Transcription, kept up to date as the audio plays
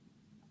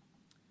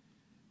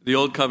The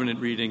Old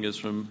Covenant reading is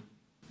from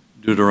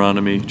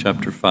Deuteronomy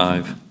chapter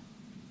 5.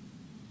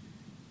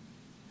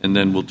 And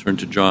then we'll turn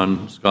to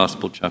John's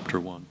Gospel, chapter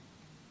 1.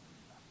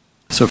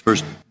 So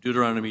first,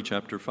 Deuteronomy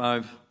chapter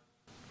 5,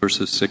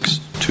 verses 6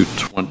 to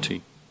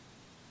 20.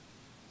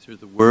 Through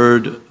the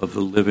word of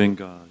the living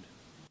God.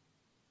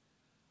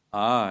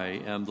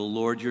 I am the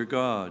Lord your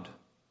God,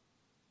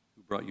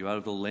 who brought you out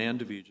of the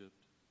land of Egypt,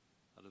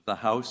 out of the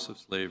house of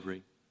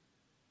slavery.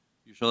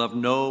 You shall have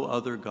no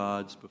other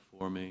gods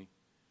before me.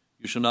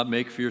 You shall not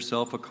make for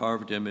yourself a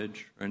carved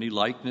image or any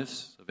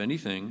likeness of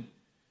anything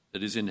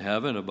that is in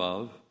heaven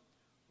above,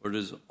 or that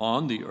is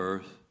on the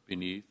earth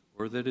beneath,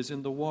 or that is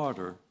in the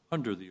water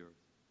under the earth.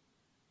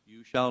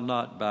 You shall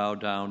not bow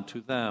down to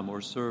them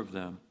or serve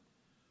them.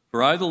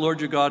 For I, the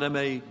Lord your God, am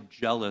a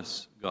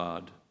jealous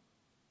God,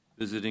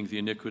 visiting the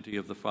iniquity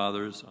of the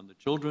fathers on the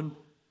children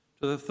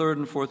to the third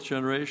and fourth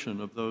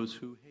generation of those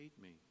who hate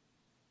me,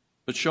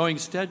 but showing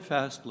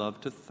steadfast love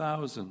to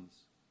thousands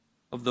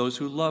of those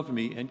who love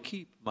me and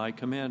keep my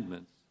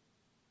commandments.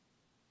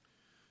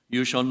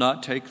 You shall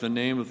not take the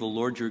name of the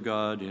Lord your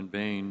God in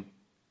vain,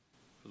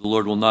 for the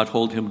Lord will not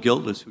hold him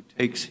guiltless who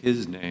takes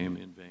his name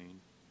in vain.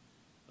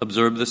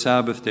 Observe the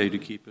Sabbath day to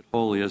keep it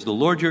holy, as the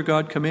Lord your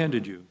God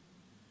commanded you.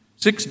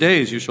 6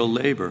 days you shall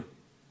labor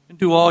and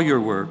do all your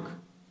work.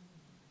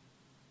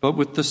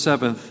 But the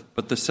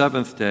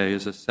seventh day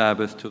is a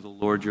Sabbath to the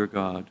Lord your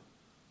God.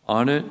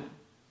 On it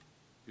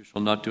you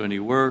shall not do any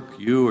work,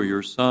 you or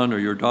your son or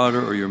your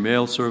daughter or your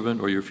male servant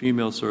or your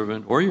female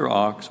servant or your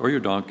ox or your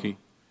donkey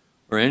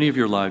or any of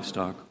your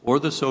livestock or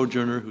the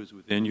sojourner who is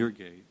within your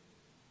gate,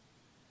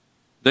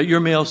 that your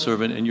male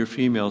servant and your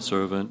female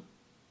servant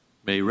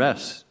may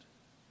rest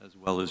as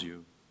well as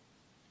you.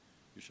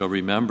 You shall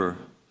remember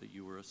that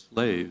you were a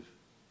slave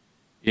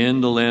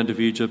in the land of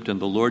Egypt, and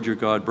the Lord your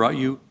God brought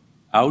you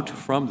out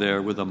from there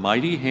with a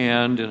mighty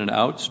hand and an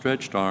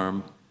outstretched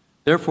arm.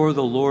 Therefore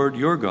the Lord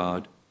your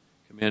God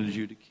commanded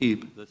you to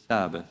keep the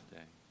Sabbath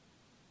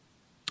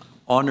day.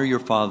 Honor your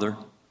father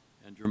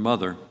and your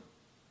mother,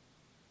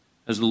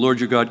 as the Lord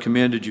your God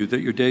commanded you,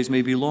 that your days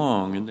may be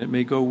long and that it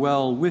may go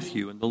well with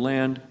you in the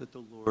land that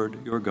the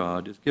Lord your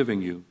God is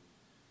giving you.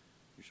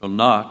 You shall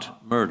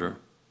not murder,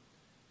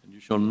 and you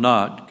shall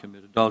not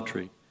commit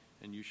adultery,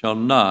 and you shall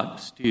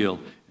not steal,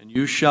 and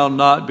you shall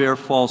not bear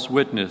false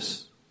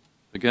witness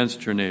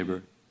against your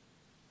neighbor,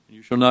 and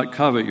you shall not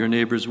covet your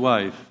neighbor's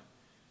wife.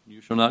 You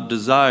shall not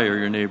desire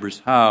your neighbor's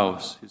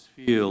house, his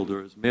field,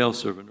 or his male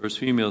servant, or his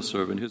female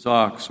servant, his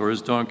ox, or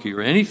his donkey, or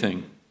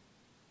anything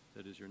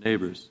that is your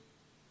neighbor's.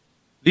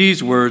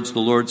 These words the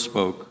Lord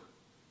spoke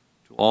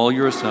to all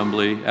your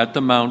assembly at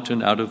the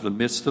mountain out of the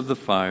midst of the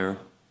fire,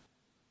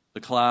 the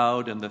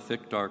cloud, and the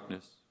thick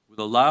darkness, with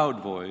a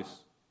loud voice,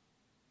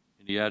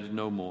 and he added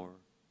no more.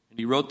 And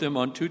he wrote them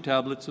on 2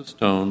 tablets of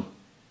stone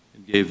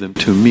and gave them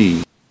to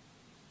me.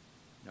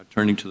 Now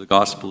turning to the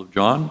Gospel of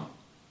John,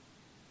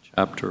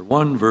 chapter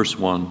 1, verse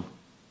 1.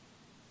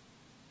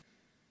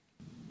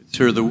 It's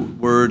here the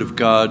word of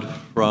God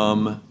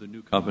from the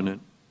New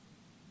Covenant.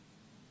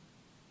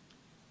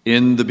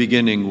 In the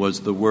beginning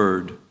was the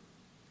Word,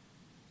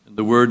 and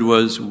the Word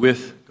was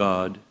with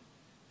God,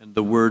 and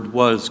the Word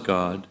was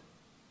God.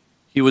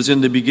 He was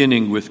in the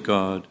beginning with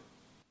God.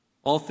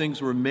 All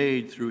things were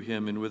made through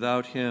him, and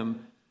without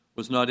him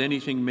was not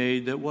anything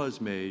made that was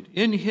made.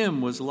 In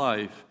him was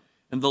life,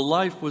 and the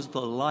life was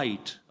the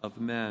light of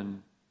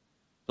men.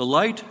 The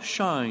light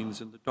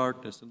shines in the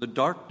darkness, and the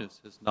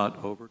darkness has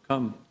not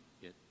overcome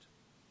it.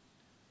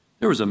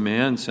 There was a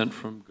man sent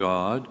from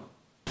God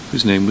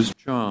whose name was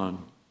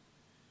John.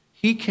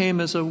 He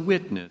came as a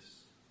witness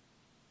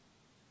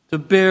to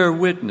bear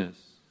witness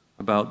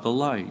about the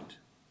light,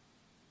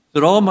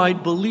 that all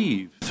might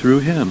believe through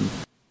him.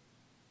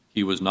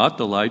 He was not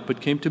the light,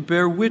 but came to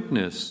bear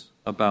witness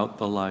about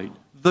the light.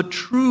 The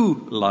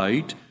true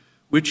light,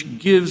 which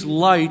gives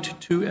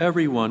light to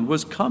everyone,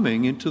 was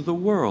coming into the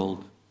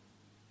world.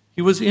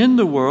 He was in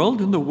the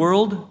world, and the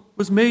world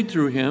was made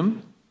through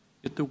him,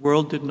 yet the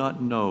world did not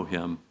know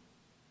him.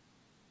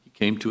 He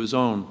came to his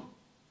own,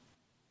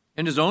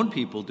 and his own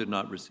people did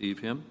not receive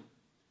him.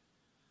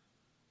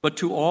 But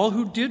to all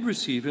who did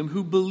receive him,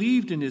 who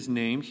believed in his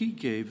name, he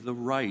gave the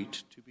right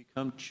to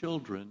become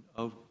children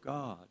of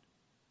God,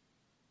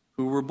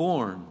 who were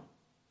born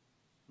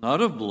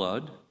not of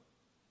blood,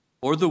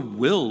 or the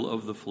will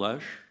of the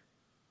flesh,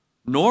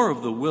 nor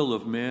of the will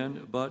of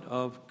man, but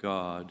of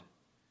God.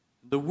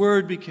 The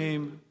Word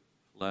became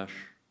flesh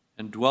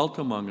and dwelt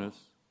among us,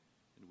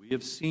 and we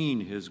have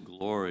seen his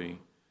glory.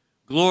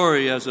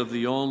 Glory as of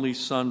the only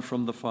Son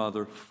from the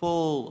Father,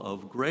 full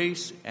of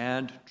grace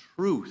and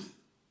truth.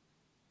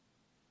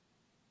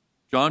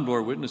 John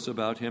bore witness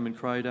about him and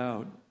cried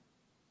out,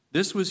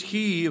 "This was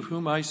he of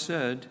whom I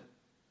said,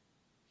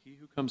 'He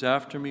who comes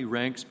after me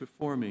ranks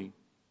before me,'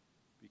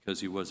 because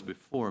he was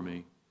before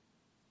me.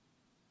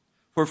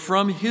 For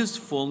from his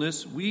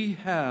fullness we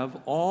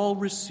have all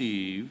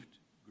received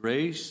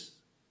grace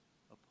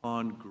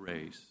upon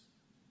grace.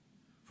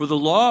 For the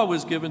law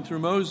was given through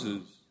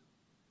Moses.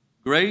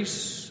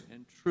 Grace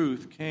and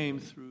truth came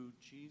through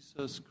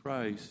Jesus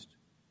Christ.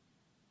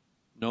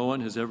 No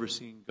one has ever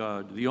seen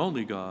God, the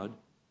only God,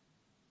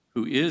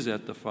 who is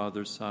at the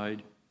Father's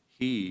side.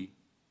 He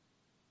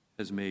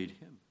has made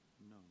him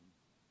known.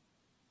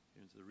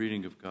 Here's the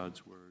reading of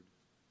God's word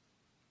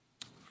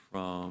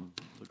from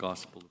the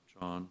Gospel of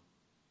John.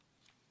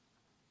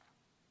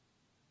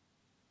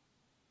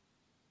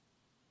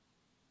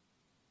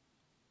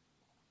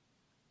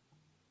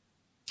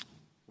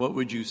 What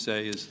would you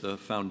say is the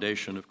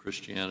foundation of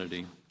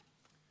Christianity?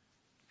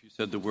 If you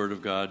said the Word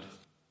of God,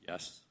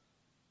 yes.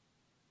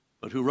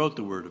 But who wrote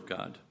the Word of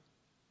God?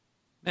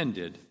 Men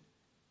did.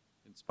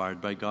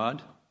 Inspired by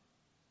God,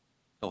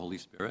 the Holy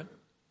Spirit.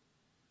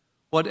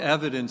 What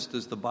evidence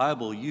does the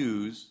Bible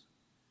use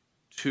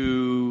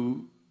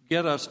to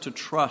get us to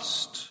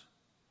trust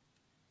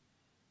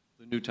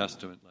the New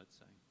Testament, let's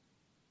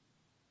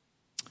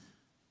say?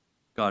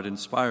 God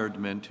inspired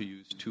men to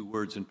use two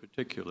words in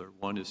particular.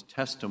 One is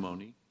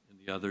testimony, and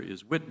the other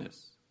is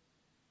witness.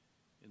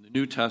 In the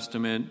New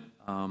Testament,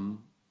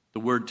 the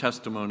word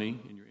testimony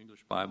in your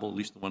English Bible, at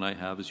least the one I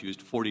have, is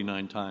used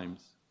 49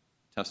 times,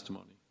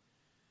 testimony.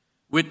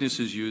 Witness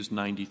is used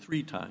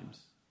 93 times.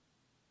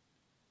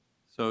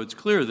 So it's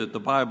clear that the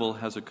Bible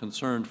has a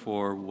concern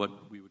for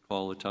what we would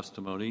call a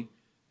testimony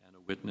and a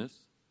witness.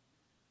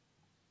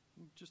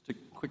 Just a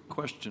quick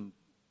question.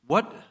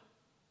 What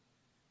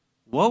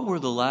were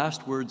the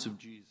last words of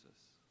Jesus?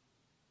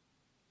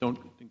 Don't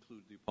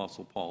include the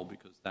Apostle Paul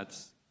because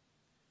that's...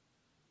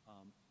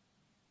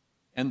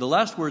 and the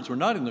last words were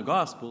not in the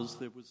Gospels.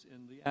 It was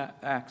in the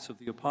Acts of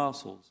the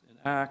Apostles. In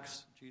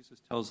Acts,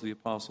 Jesus tells the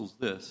apostles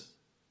this.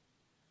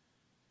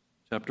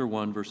 Chapter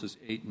 1, verses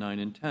 8, 9,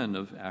 and 10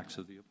 of Acts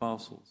of the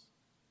Apostles.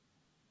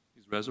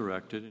 He's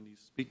resurrected and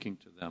he's speaking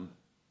to them.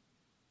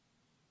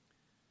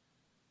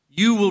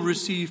 You will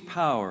receive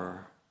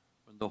power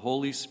when the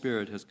Holy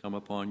Spirit has come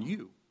upon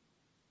you.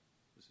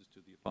 This is to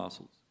the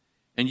apostles.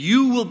 And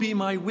you will be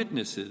my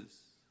witnesses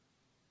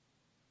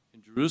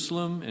in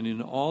Jerusalem and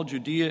in all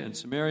Judea and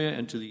Samaria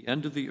and to the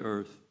end of the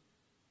earth.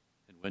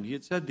 And when he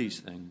had said these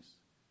things,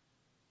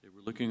 they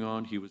were looking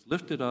on, he was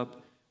lifted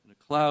up, and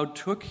a cloud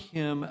took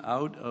him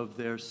out of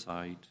their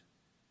sight.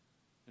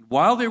 And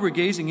while they were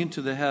gazing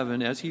into the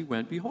heaven as he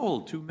went,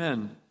 behold, two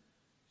men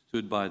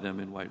stood by them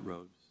in white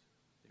robes.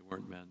 They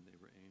weren't men, they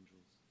were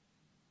angels.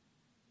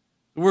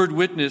 The word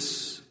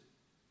witness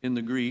in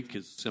the Greek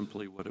is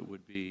simply what it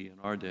would be in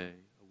our day.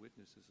 A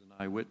witness is an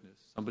eyewitness,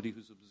 somebody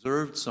who's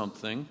observed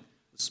something,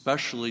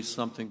 especially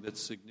something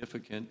that's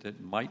significant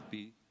that might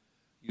be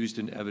used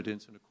in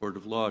evidence in a court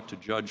of law to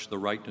judge the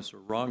rightness or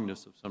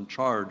wrongness of some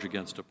charge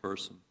against a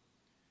person.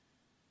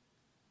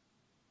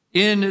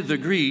 In the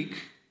Greek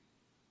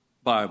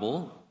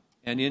Bible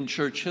and in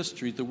church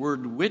history, the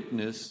word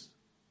witness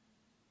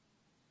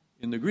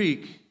in the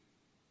Greek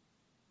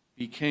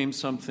became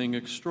something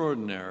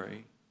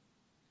extraordinary.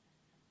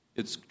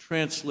 It's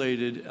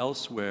translated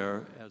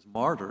elsewhere as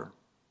martyr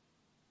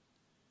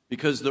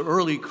because the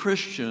early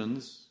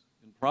Christians,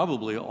 and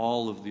probably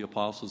all of the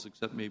apostles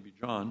except maybe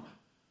John,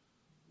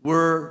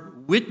 were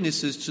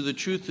witnesses to the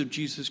truth of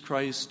Jesus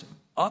Christ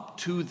up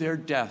to their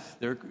death.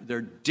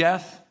 Their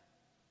death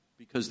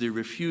because they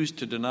refused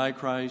to deny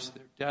Christ,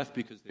 their death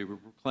because they were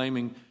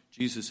proclaiming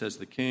Jesus as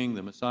the King,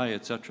 the Messiah,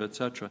 etc.,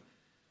 etc.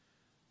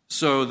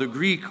 So the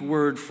Greek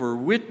word for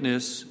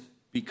witness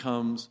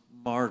becomes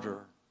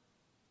martyr.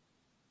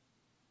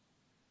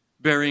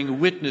 Bearing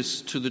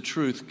witness to the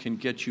truth can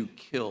get you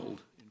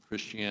killed in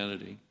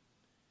Christianity.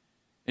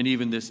 And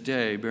even this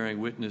day, bearing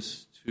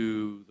witness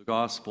to the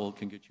gospel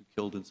can get you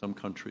killed in some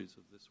countries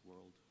of this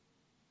world.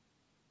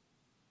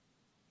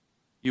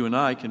 You and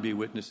I can be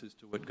witnesses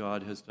to what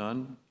God has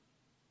done.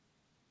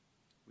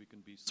 We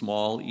can be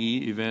small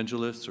e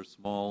evangelists or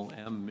small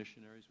m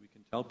missionaries. We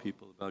can tell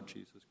people about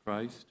Jesus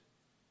Christ.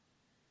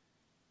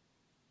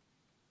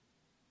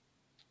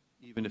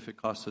 Even if it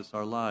costs us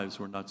our lives,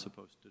 we're not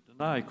supposed to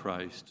deny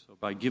Christ. So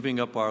by giving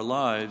up our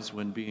lives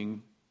when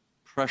being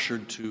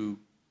pressured to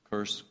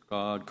curse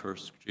God,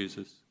 curse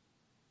Jesus.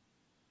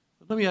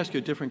 But let me ask you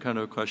a different kind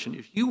of a question.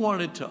 If you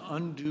wanted to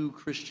undo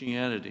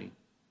Christianity,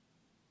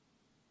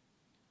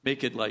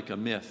 make it like a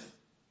myth,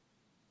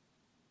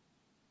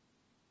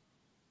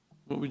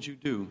 what would you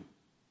do?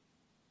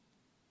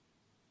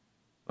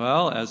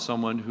 Well, as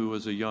someone who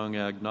was a young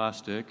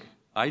agnostic,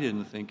 I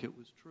didn't think it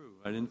was true.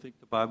 I didn't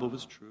think the Bible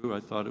was true. I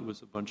thought it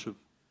was a bunch of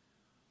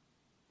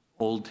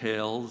old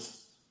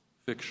tales,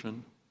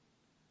 fiction.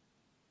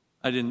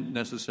 I didn't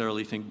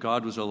necessarily think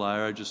God was a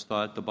liar. I just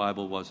thought the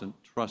Bible wasn't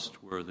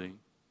trustworthy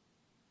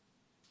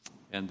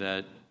and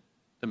that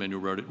the men who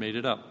wrote it made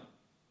it up.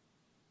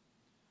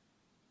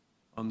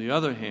 On the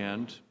other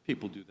hand,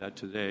 people do that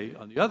today.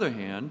 On the other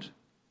hand,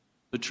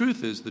 the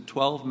truth is the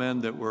 12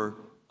 men that were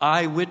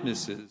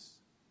eyewitnesses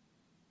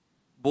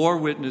bore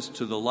witness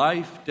to the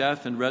life,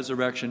 death, and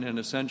resurrection and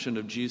ascension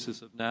of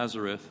Jesus of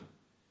Nazareth,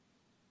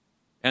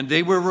 and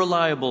they were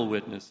reliable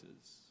witnesses.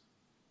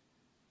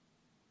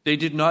 They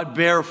did not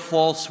bear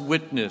false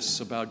witness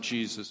about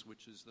Jesus,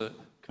 which is the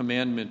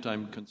commandment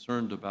I'm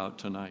concerned about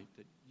tonight,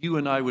 that you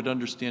and I would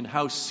understand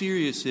how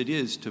serious it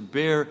is to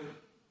bear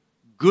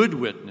good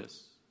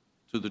witness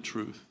to the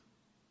truth.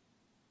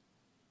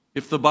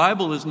 If the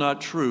Bible is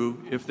not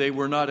true, if they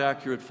were not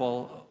accurate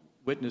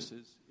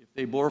witnesses, if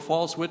they bore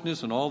false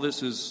witness and all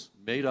this is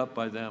made up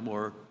by them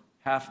or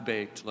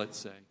half-baked, let's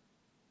say,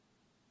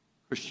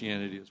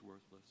 Christianity is worthless.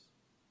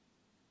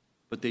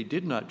 But they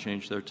did not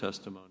change their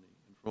testimony.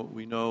 And from what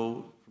we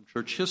know from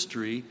church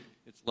history,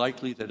 it's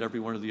likely that every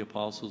one of the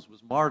apostles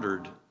was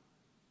martyred,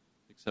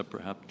 except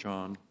perhaps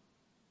John.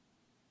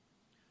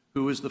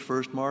 Who was the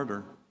first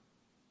martyr?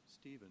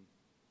 Stephen.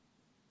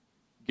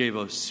 Gave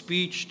a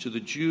speech to the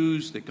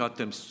Jews that got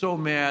them so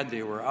mad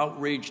they were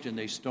outraged and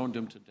they stoned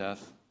him to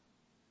death.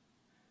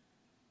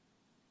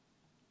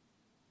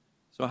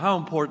 So how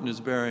important is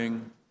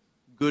bearing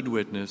good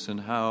witness, and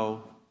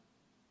how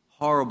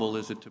horrible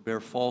is it to bear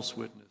false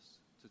witness,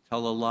 to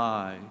tell a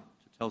lie,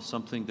 to tell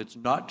something that's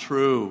not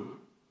true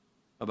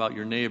about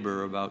your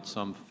neighbor, about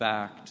some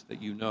fact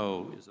that you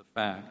know is a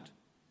fact?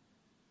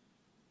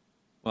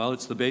 Well,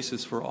 it's the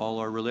basis for all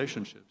our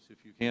relationships.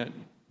 If you can't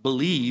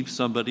believe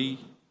somebody,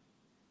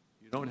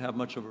 you don't have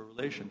much of a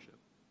relationship.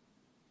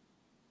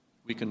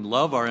 We can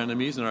love our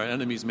enemies, and our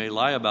enemies may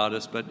lie about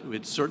us, but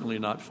it's certainly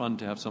not fun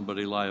to have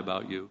somebody lie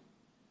about you.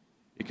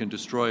 It can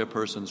destroy a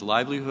person's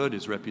livelihood,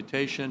 his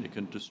reputation. It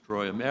can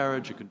destroy a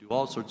marriage. It can do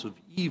all sorts of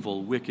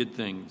evil, wicked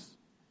things.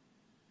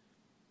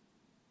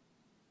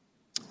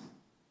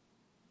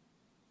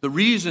 The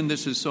reason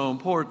this is so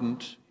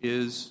important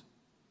is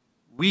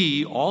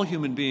we, all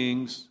human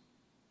beings,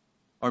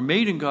 are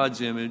made in God's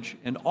image,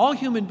 and all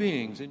human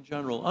beings in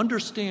general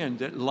understand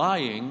that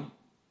lying,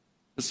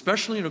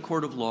 especially in a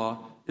court of law,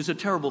 is a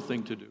terrible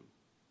thing to do.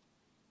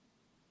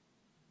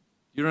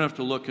 You don't have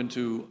to look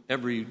into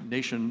every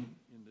nation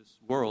in this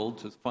world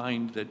to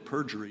find that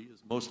perjury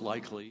is most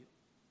likely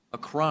a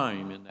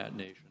crime in that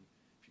nation.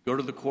 If you go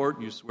to the court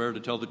and you swear to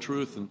tell the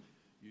truth and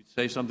you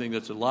say something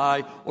that's a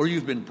lie, or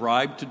you've been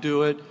bribed to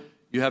do it,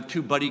 you have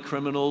two buddy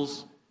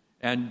criminals,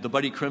 and the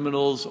buddy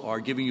criminals are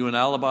giving you an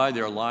alibi,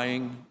 they're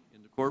lying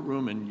in the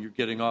courtroom, and you're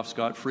getting off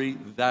scot-free,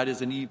 that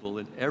is an evil,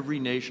 and every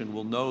nation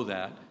will know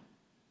that.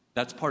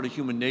 That's part of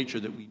human nature,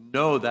 that we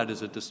know that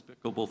is a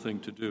despicable thing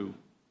to do.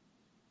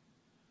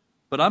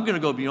 But I'm going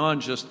to go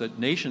beyond just that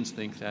nations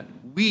think that.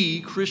 We,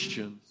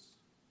 Christians,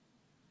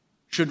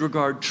 should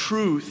regard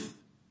truth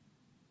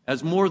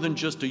as more than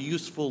just a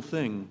useful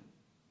thing.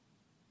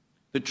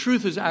 The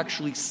truth is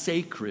actually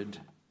sacred.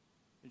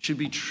 It should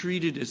be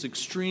treated as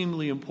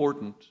extremely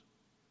important.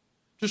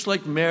 Just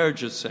like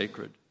marriage is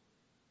sacred,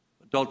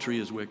 adultery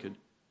is wicked.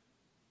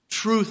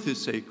 Truth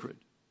is sacred.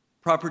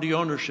 Property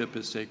ownership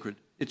is sacred.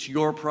 It's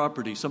your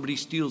property. Somebody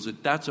steals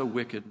it. That's a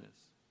wickedness.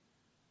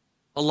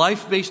 A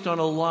life based on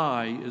a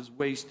lie is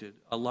wasted.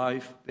 A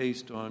life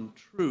based on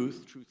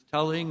truth,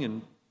 truth-telling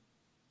and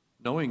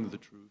knowing the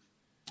truth,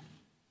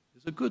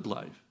 is a good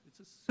life. It's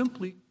a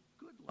simply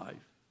good life.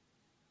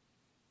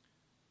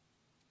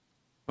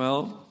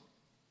 Well,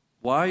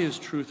 why is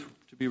truth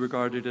to be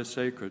regarded as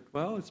sacred?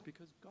 Well, it's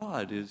because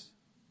God is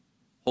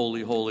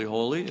holy, holy,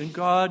 holy, and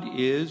God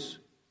is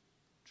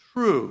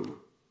true.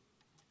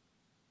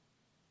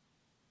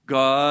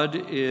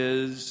 God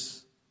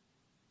is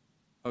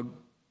a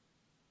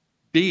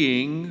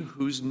being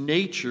whose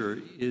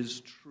nature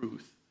is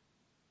truth.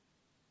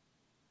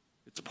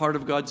 It's part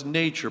of God's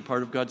nature,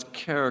 part of God's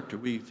character.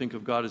 We think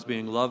of God as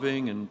being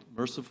loving and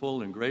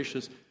merciful and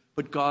gracious,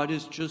 but God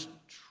is just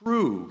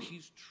true.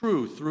 He's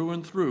true through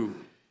and through.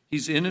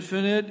 He's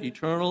infinite,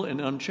 eternal,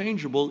 and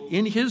unchangeable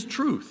in his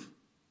truth.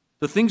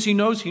 The things he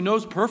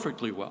knows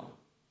perfectly well.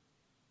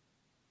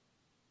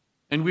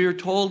 And we are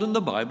told in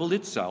the Bible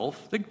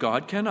itself that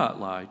God cannot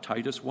lie.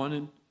 Titus 1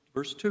 and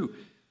verse 2.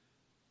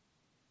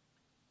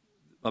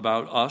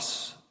 About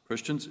us,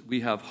 Christians,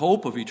 we have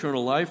hope of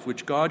eternal life,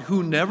 which God,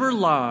 who never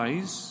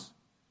lies,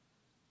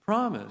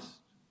 promised.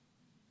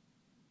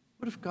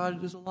 What if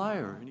God is a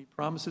liar and he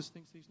promises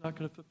things that he's not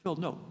going to fulfill?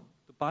 No.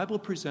 The Bible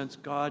presents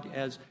God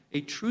as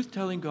a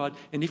truth-telling God,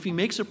 and if he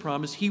makes a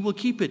promise, he will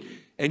keep it.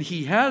 And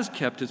he has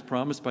kept his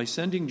promise by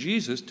sending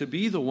Jesus to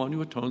be the one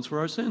who atones for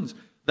our sins.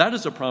 That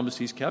is a promise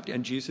he's kept,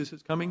 and Jesus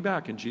is coming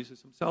back. And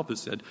Jesus himself has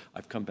said,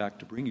 I've come back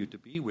to bring you to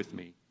be with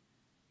me.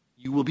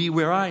 You will be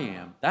where I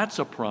am. That's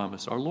a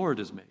promise our Lord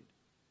has made.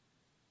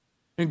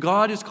 And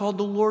God is called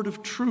the Lord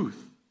of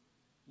truth.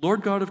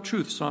 Lord God of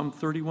truth, Psalm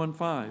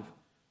 31:5.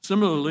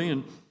 Similarly,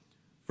 in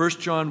 1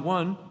 John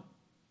 1,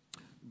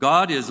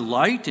 God is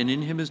light, and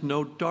in him is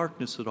no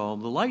darkness at all.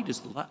 The light is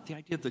the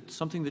idea that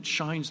something that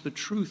shines the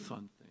truth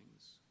on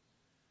things.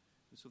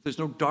 So if there's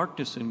no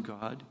darkness in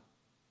God,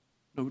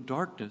 no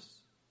darkness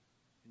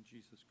in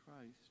Jesus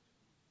Christ.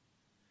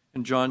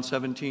 In John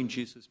 17,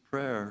 Jesus'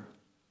 prayer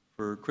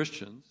for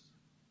Christians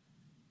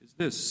is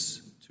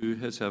this to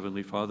his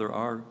heavenly Father,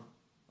 our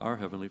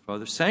heavenly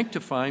Father: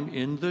 sanctify them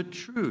in the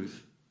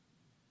truth.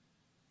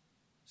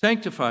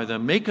 Sanctify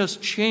them. Make us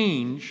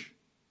change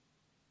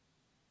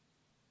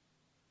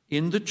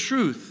in the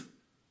truth.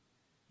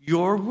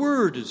 Your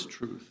word is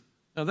truth.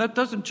 Now that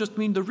doesn't just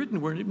mean the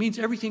written word. It means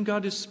everything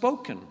God has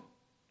spoken.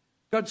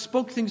 God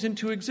spoke things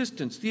into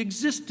existence. The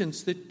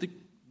existence that the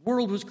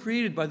world was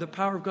created by the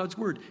power of God's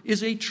word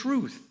is a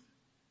truth.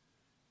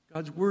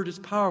 God's word is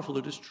powerful,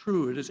 it is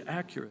true, it is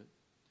accurate.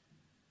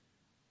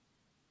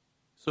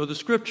 So the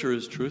scripture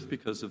is truth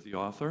because of the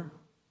author.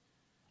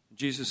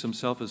 Jesus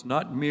himself is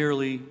not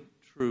merely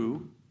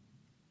true,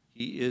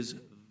 he is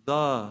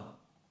the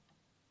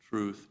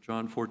truth.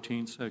 John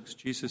 14:6.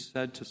 Jesus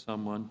said to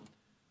someone,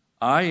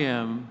 I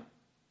am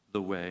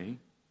the way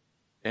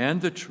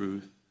and the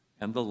truth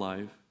and the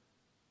life.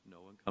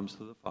 No one comes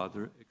to the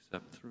Father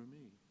except through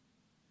me.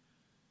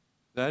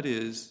 That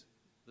is,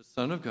 the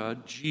Son of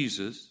God,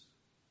 Jesus,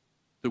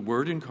 the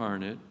Word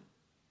incarnate,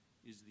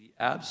 is the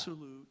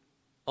absolute,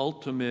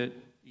 ultimate,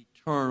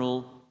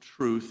 eternal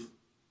truth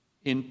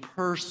in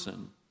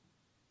person.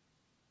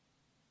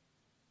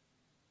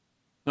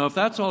 Now, if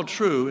that's all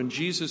true, and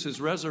Jesus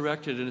is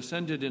resurrected and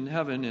ascended in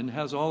heaven and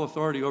has all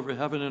authority over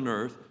heaven and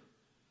earth,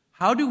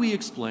 how do we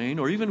explain,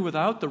 or even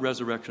without the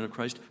resurrection of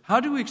Christ, how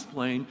do we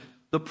explain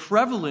the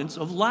prevalence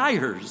of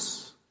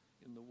liars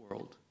in the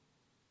world?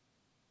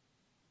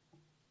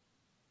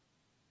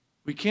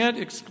 We can't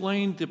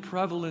explain the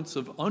prevalence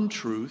of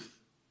untruth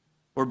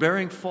or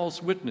bearing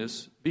false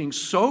witness being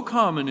so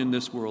common in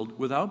this world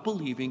without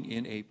believing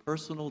in a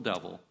personal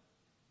devil,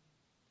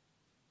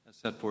 as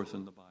set forth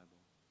in the Bible.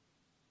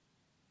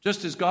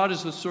 Just as God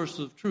is the source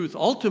of truth,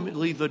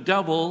 ultimately the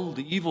devil,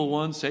 the evil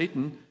one,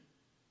 Satan,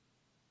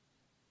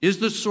 is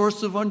the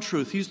source of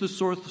untruth. He's the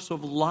source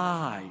of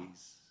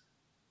lies.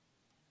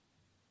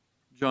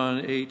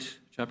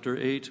 Chapter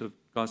 8 of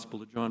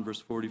Gospel of John,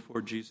 verse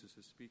 44, Jesus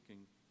is speaking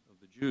of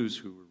the Jews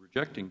who were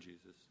rejecting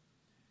Jesus.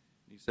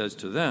 He says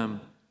to them,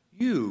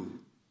 you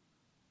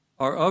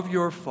are of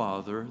your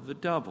father, the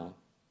devil,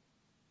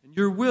 and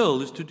your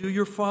will is to do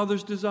your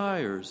father's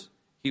desires.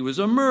 He was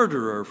a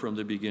murderer from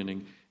the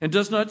beginning and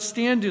does not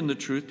stand in the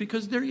truth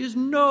because there is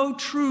no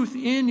truth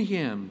in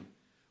him.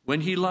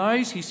 When he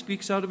lies, he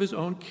speaks out of his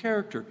own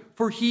character,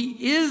 for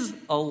he is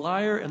a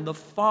liar and the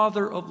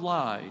father of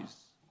lies.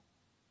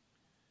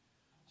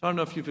 So I don't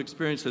know if you've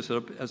experienced this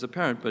as a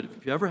parent, but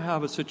if you ever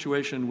have a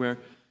situation where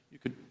you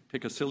could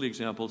pick a silly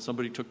example,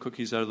 somebody took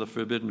cookies out of the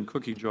forbidden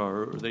cookie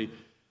jar, or they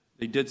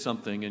did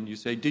something, and you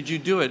say, did you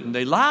do it? And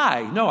they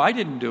lie. No, I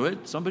didn't do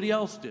it. Somebody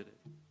else did it.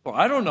 Or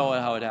I don't know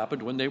how it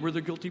happened when they were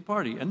the guilty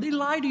party. And they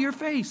lie to your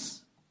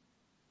face.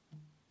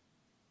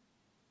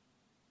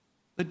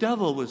 The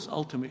devil was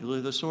ultimately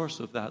the source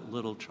of that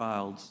little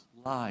child's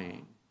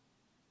lying.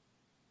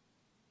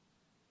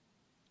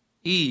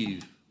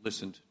 Eve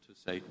listened to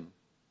Satan.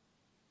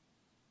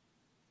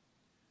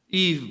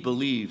 Eve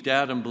believed,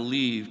 Adam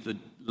believed the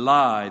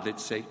lie that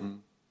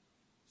Satan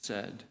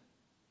said.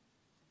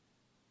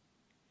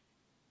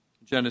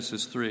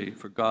 Genesis 3,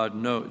 for God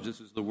knows,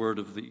 this is the word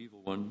of the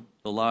evil one,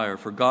 the liar,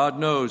 for God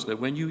knows that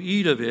when you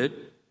eat of it,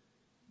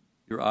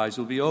 your eyes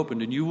will be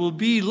opened, and you will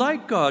be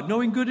like God,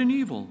 knowing good and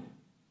evil.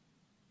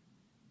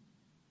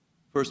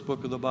 First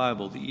book of the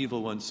Bible, the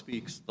evil one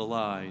speaks the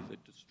lie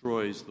that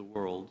destroys the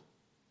world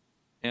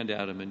and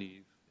Adam and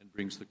Eve and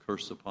brings the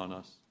curse upon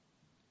us.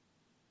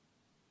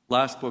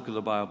 Last book of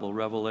the Bible,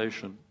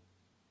 Revelation,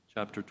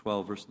 chapter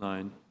 12, verse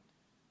 9.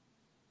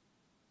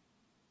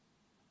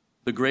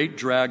 The great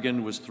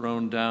dragon was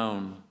thrown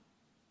down,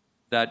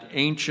 that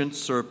ancient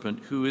serpent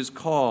who is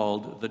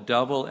called the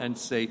devil and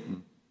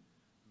Satan,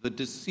 the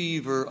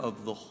deceiver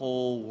of the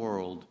whole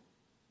world.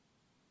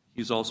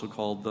 He's also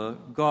called the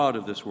god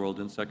of this world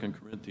in 2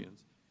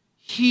 Corinthians.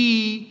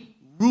 He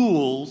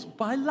rules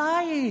by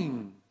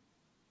lying,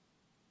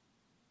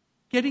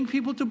 getting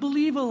people to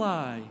believe a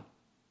lie.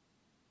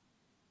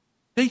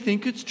 They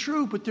think it's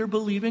true, but they're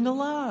believing a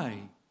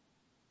lie.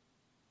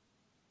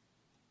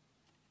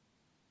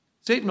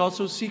 Satan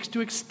also seeks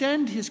to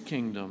extend his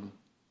kingdom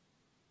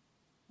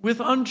with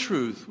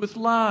untruth, with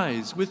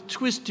lies, with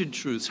twisted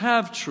truths,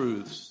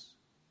 half-truths.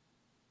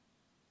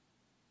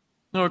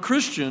 Now, a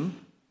Christian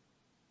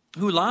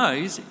who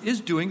lies is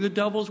doing the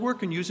devil's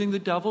work and using the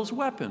devil's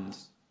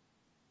weapons.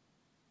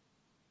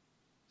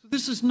 So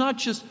this is not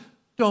just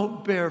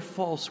don't bear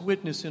false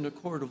witness in a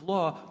court of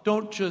law.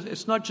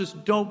 It's not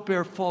just don't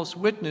bear false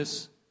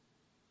witness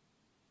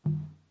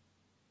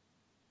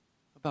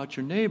about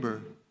your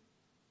neighbor.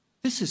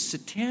 This is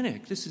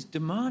satanic. This is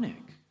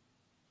demonic.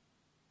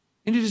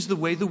 And it is the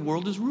way the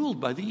world is ruled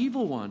by the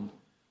evil one.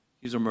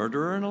 He's a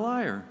murderer and a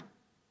liar.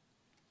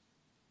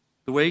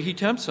 The way he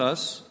tempts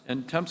us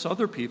and tempts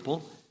other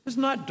people is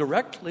not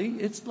directly.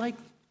 It's like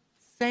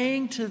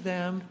saying to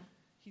them,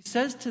 he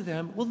says to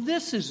them, well,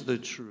 this is the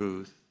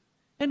truth.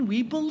 And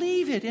we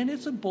believe it. And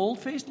it's a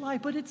bold-faced lie.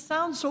 But it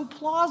sounds so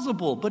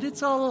plausible. But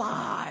it's a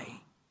lie.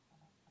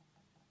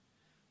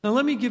 Now,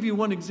 let me give you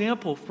one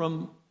example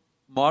from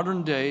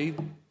modern day.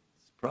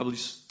 Probably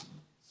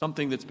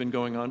something that's been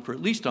going on for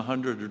at least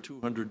 100 or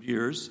 200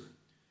 years.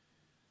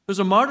 There's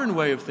a modern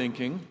way of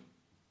thinking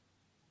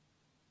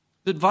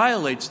that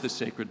violates the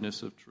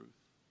sacredness of truth.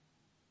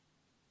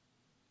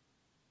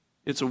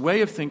 It's a way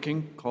of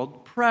thinking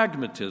called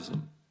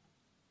pragmatism.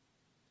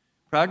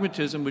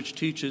 Pragmatism, which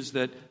teaches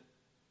that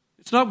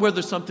it's not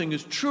whether something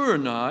is true or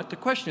not. The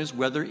question is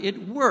whether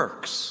it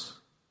works.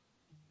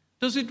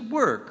 Does it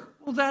work?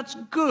 Well, that's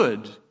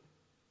good.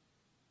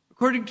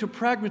 According to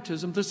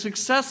pragmatism, the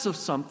success of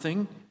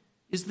something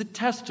is the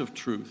test of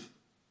truth.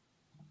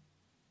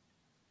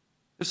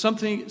 If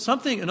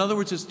something, in other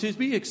words, is to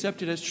be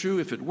accepted as true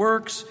if it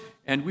works,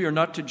 and we are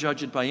not to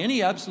judge it by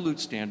any absolute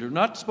standard, we're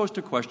not supposed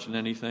to question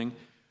anything.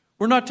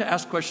 We're not to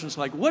ask questions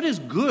like, what is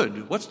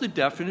good? What's the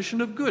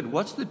definition of good?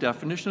 What's the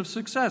definition of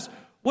success?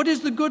 What is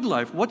the good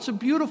life? What's a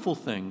beautiful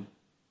thing?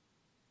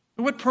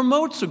 What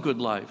promotes a good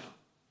life?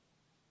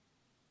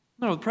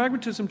 No,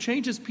 pragmatism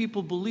changes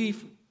people's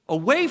belief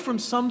away from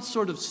some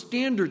sort of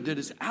standard that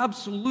is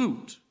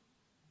absolute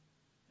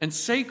and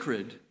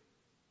sacred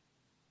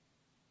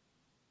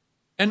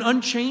and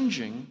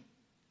unchanging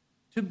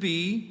to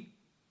be,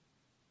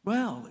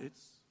 well,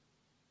 it's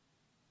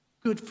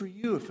good for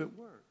you if it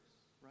works,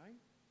 right?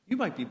 You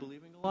might be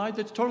believing a lie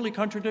that's totally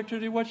contradictory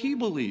to what he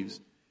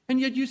believes. And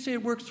yet you say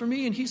it works for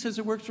me and he says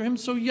it works for him.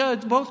 So yeah,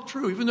 it's both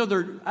true, even though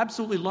they're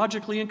absolutely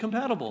logically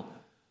incompatible.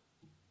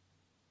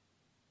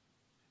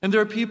 And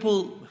there are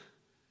people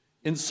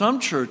in some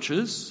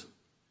churches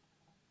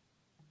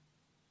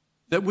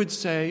that would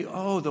say,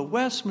 oh, the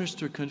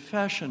Westminster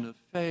Confession of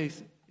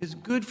Faith is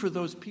good for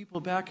those people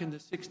back in the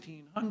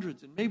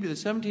 1600s and maybe the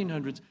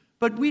 1700s,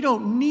 but we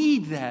don't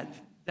need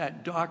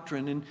that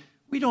doctrine, and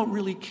we don't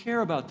really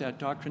care about that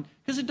doctrine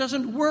because it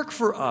doesn't work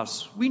for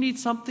us. We need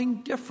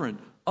something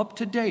different, up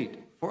to date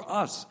for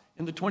us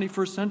in the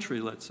 21st century,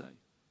 let's say. In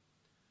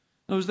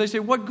other words, they say,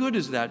 what good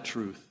is that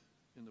truth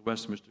in the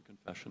Westminster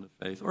Confession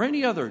of Faith or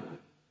any other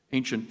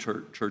ancient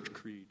church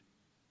creed?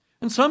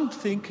 And some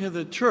think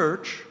the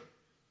church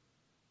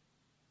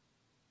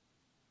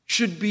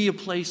should be a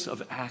place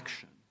of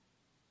action.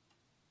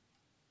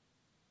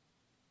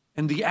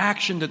 And the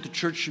action that the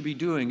church should be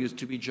doing is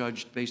to be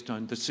judged based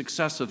on the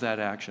success of that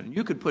action.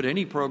 You could put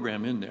any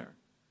program in there.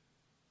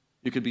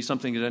 It could be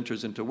something that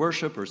enters into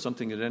worship or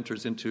something that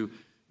enters into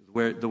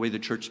the way the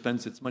church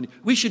spends its money.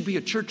 We should be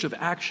a church of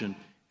action,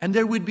 and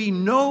there would be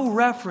no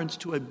reference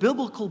to a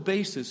biblical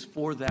basis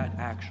for that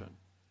action.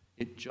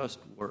 It just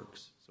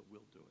works, so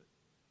we'll do it.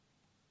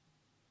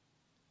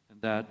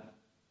 And that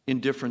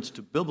indifference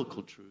to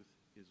biblical truth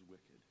is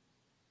wicked.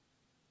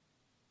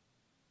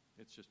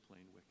 It's just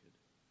plain wicked.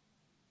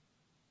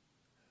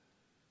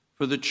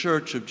 For the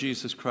Church of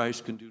Jesus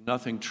Christ can do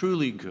nothing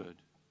truly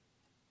good,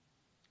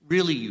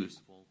 really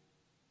useful,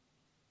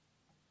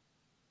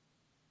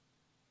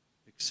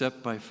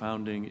 except by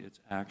founding its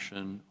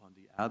action on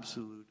the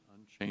absolute,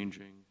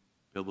 unchanging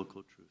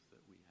biblical truth that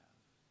we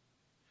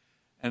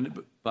have.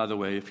 And by the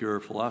way, if you're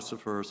a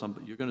philosopher or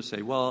something, you're going to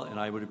say, well, and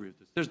I would agree with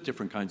this, there's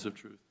different kinds of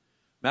truth.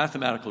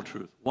 Mathematical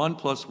truth, 1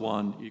 +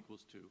 1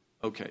 = 2.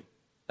 Okay,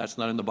 that's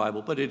not in the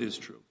Bible, but it is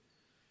true.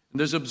 And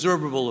there's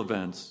observable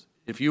events.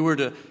 If you were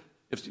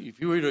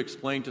to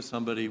explain to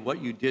somebody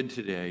what you did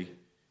today,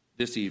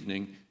 this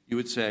evening, you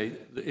would say,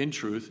 in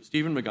truth,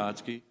 Stephen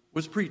Magotsky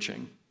was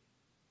preaching,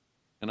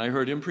 and I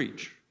heard him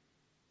preach.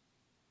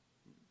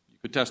 You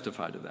could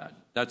testify to that.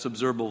 That's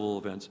observable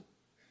events.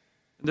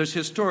 And there's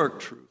historic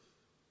truth.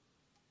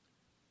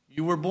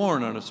 You were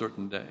born on a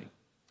certain day.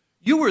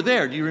 You were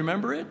there. Do you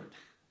remember it?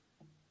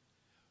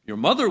 Your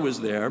mother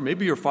was there.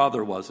 Maybe your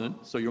father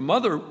wasn't. So your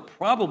mother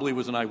probably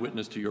was an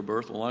eyewitness to your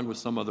birth, along with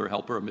some other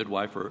helper, a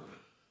midwife, or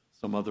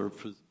some other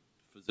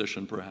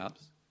physician,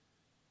 perhaps.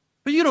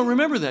 But you don't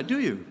remember that, do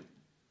you?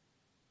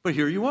 But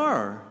here you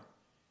are.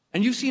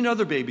 And you've seen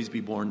other babies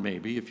be born,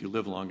 maybe, if you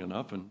live long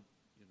enough and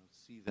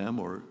see them.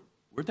 Or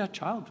where'd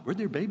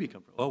their baby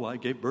come from? Oh, I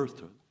gave birth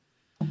to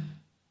it.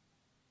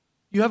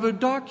 You have a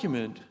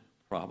document,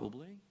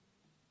 probably.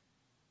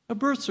 A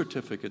birth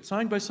certificate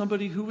signed by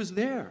somebody who was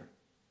there.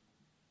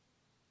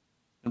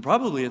 And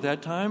probably at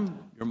that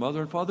time, your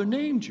mother and father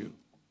named you.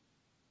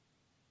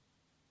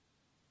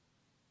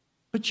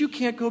 But you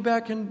can't go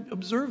back and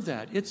observe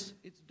that. It's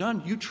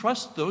done. You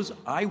trust those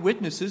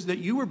eyewitnesses that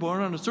you were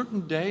born on a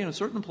certain day in a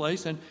certain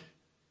place, and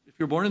if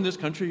you're born in this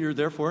country, you're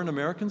therefore an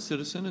American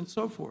citizen, and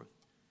so forth.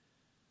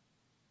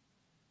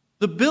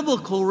 The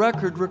biblical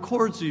record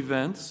records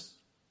events,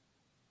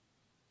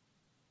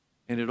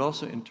 and it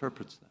also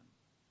interprets them.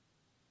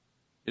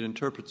 It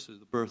interprets the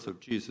birth of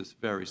Jesus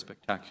very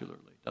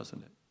spectacularly,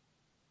 doesn't it?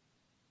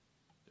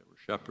 There were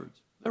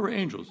shepherds. There were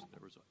angels.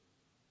 There was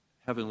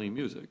heavenly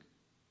music,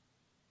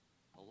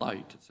 a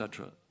light,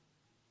 etc.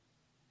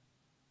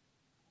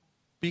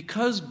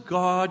 Because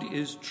God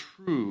is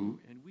true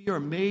and we are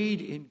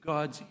made in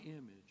God's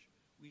image,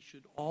 we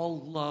should all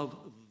love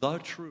the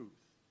truth.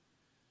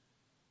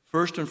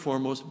 First and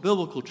foremost,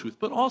 biblical truth,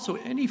 but also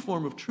any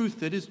form of truth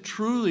that is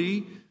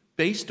truly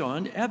based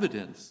on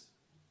evidence.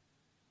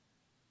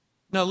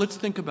 Now, let's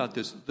think about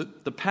this.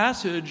 The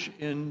passage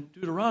in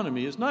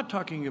Deuteronomy is not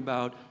talking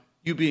about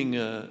you being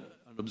an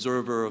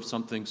observer of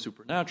something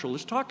supernatural.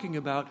 It's talking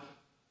about,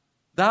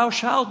 thou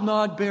shalt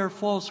not bear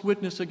false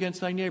witness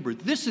against thy neighbor.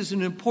 This is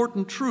an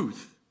important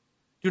truth.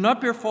 Do not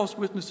bear false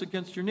witness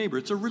against your neighbor.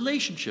 It's a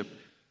relationship.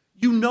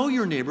 You know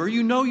your neighbor.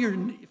 You know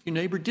if your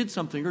neighbor did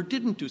something or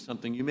didn't do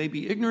something. You may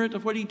be ignorant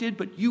of what he did,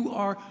 but you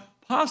are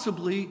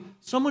possibly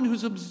someone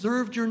who's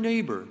observed your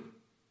neighbor.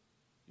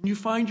 Can you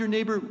find your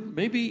neighbor,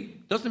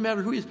 maybe, doesn't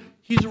matter who he is,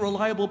 he's a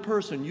reliable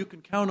person. You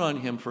can count on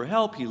him for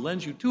help. He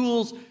lends you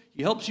tools.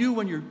 He helps you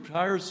when your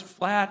tire's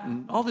flat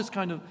and all this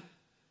kind of.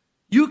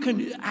 You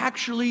can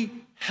actually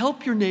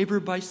help your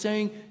neighbor by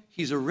saying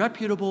he's a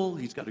reputable,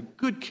 he's got a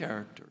good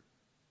character.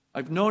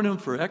 I've known him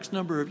for X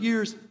number of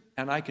years,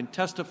 and I can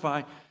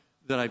testify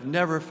that I've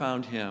never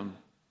found him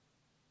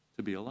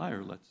to be a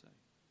liar, let's say.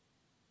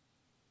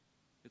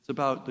 It's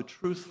about the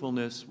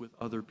truthfulness with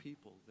other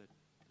people that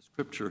the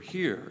scripture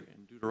here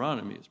in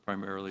Deuteronomy is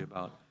primarily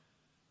about.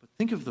 But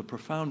think of the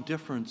profound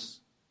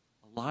difference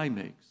a lie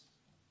makes.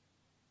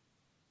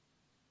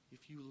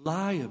 If you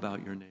lie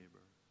about your neighbor,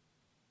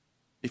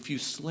 if you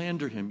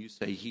slander him, you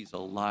say he's a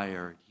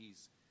liar,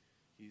 he's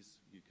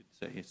you could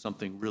say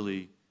something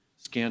really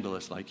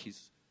scandalous like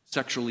he's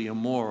sexually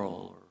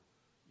immoral, or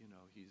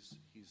he's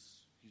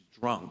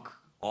drunk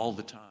all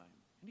the time.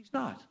 And he's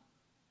not.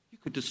 You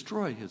could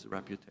destroy his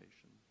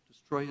reputation,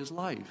 destroy his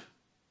life,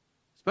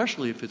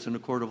 especially if it's in a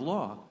court of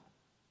law.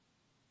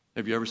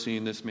 Have you ever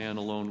seen this man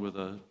alone with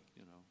a,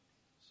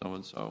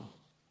 so-and-so?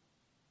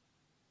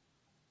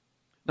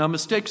 Now,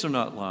 mistakes are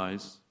not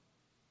lies.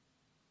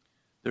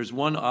 There's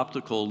one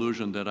optical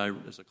illusion that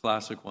is a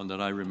classic one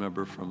that I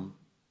remember from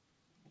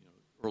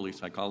early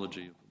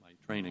psychology of my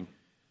training.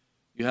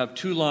 You have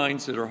two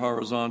lines that are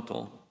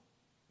horizontal,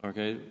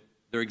 okay?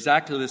 They're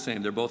exactly the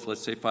same. They're both,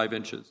 let's say, 5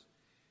 inches.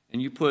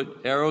 And you put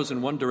arrows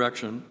in one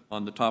direction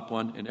on the top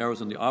one and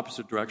arrows in the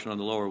opposite direction on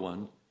the lower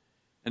one.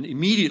 And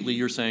immediately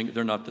you're saying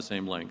they're not the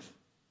same length.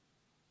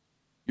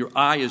 Your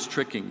eye is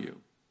tricking you.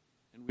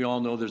 And we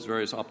all know there's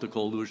various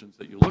optical illusions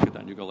that you look at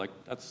that and you go like,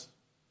 wait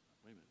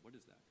a minute, what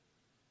is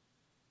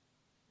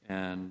that?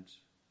 And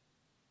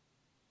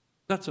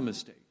that's a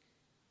mistake.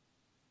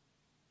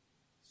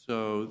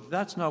 So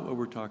that's not what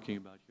we're talking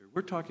about here.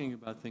 We're talking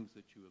about things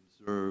that you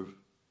observe,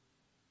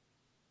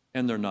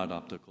 and they're not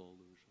optical illusions.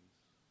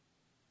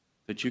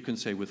 That you can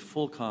say with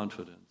full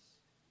confidence,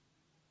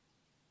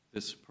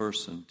 this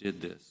person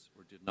did this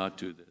or did not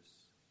do this.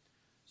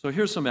 So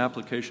here's some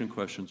application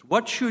questions.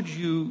 What should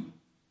you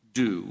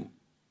do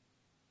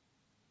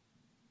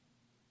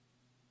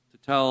to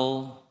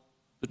tell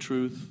the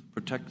truth,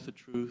 protect the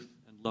truth,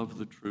 and love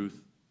the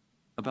truth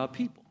about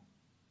people?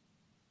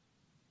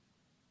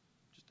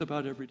 Just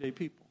about everyday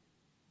people.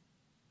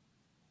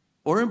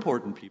 Or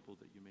important people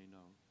that you may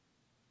know.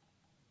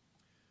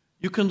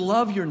 You can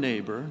love your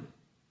neighbor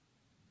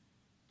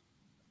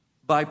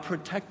by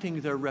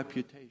protecting their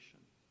reputation.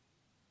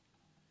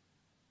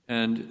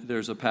 And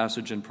there's a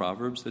passage in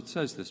Proverbs that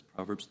says this,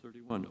 Proverbs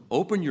 31.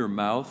 Open your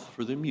mouth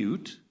for the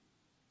mute.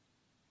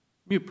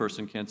 Mute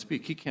person can't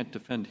speak. He can't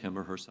defend him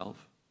or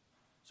herself.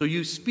 So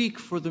you speak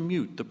for the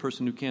mute, the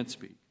person who can't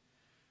speak.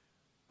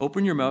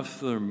 Open your mouth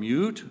for the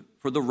mute,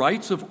 for the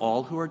rights of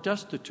all who are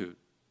destitute.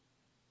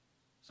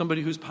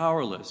 Somebody who's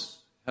powerless,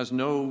 has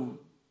no,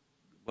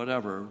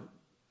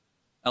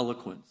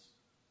 eloquence.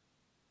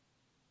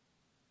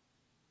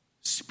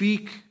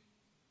 Speak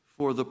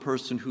for the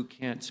person who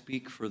can't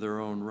speak for their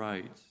own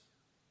rights.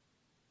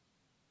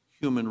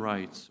 Human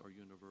rights are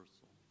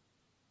universal.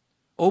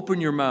 Open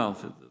your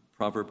mouth, the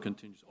proverb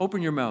continues.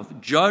 Open your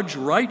mouth. Judge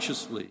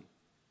righteously.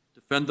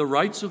 Defend the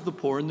rights of the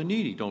poor and the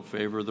needy. Don't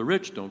favor the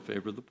rich. Don't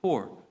favor the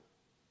poor.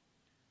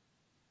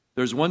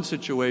 There's one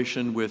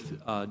situation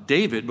with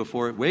David,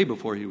 way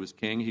before he was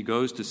king. He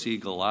goes to see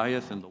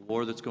Goliath and the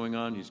war that's going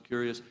on. He's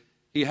curious.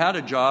 He had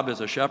a job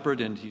as a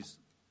shepherd, and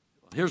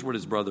here's what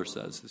his brother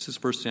says. This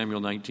is 1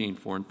 Samuel 19,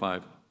 4 and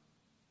 5.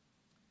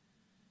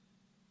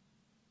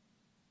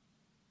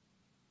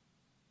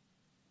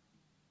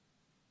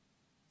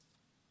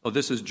 Oh,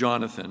 this is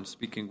Jonathan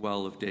speaking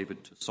well of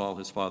David to Saul,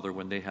 his father,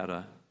 when they had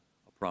a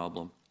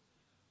problem.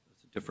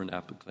 That's a different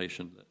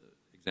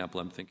example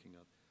I'm thinking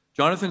of.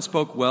 Jonathan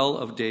spoke well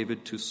of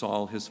David to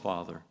Saul, his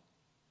father,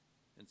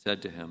 and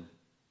said to him,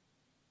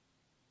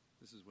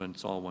 this is when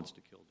Saul wants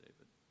to kill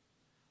David,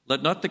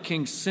 let not the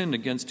king sin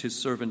against his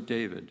servant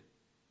David,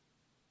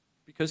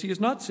 because he has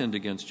not sinned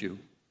against you.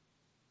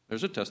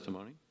 There's a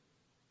testimony.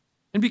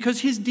 And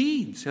because his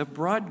deeds have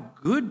brought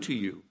good to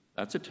you.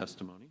 That's a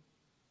testimony.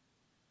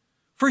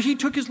 For he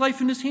took his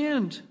life in his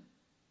hand,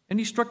 and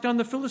he struck down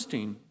the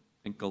Philistine,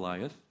 think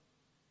Goliath.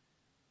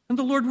 And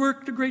the Lord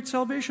worked a great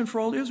salvation for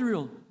all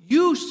Israel.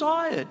 You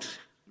saw it,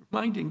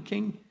 reminding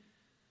King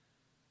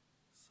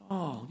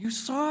Saul. You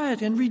saw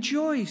it and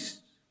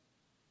rejoiced.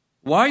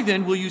 Why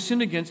then will you sin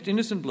against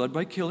innocent blood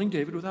by killing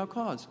David without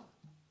cause?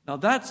 Now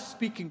that's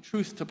speaking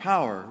truth to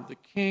power.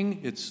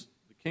 It's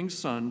the king's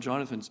son,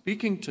 Jonathan,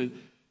 speaking to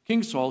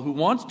King Saul, who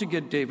wants to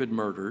get David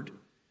murdered.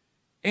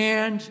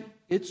 And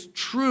it's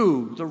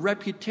true. The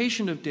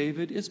reputation of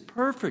David is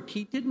perfect.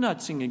 He did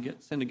not sin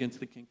against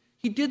the king.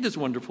 He did this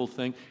wonderful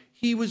thing.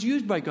 He was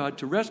used by God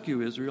to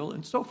rescue Israel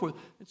and so forth.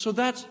 And so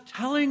that's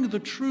telling the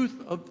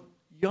truth of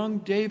young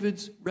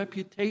David's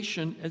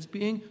reputation as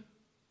being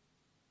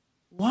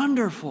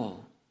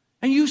wonderful.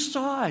 And you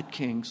saw it,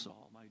 King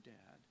Saul, my dad.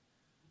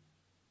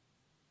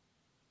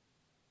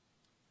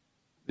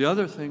 The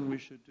other thing we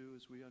should do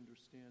is we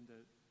understand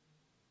that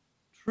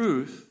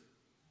truth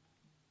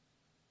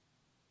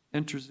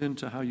enters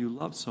into how you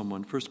love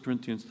someone. 1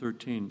 Corinthians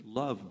 13,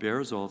 love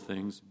bears all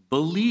things,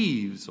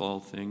 believes all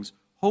things,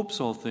 hopes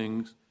all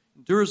things,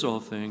 endures all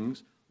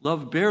things.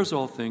 Love bears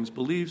all things,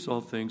 believes all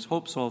things,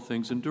 hopes all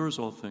things, endures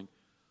all things.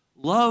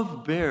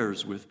 Love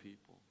bears with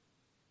people,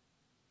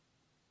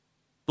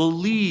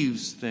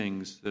 believes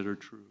things that are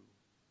true.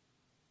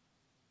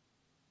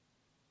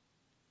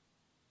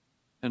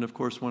 And of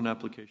course, one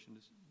application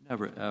is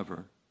never,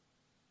 ever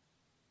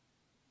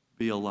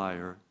be a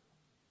liar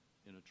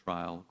in a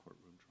trial, a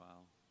courtroom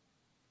trial.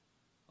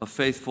 A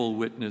faithful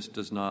witness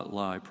does not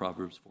lie,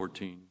 Proverbs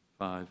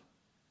 14:5.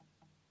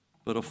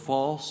 But a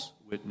false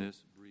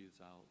witness breathes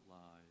out lies.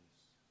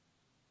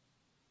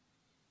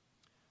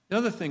 The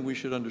other thing we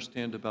should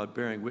understand about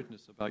bearing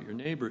witness about your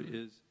neighbor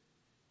is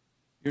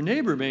your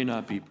neighbor may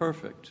not be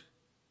perfect.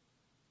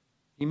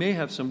 He may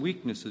have some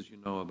weaknesses you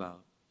know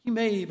about. He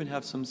may even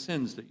have some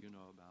sins that you know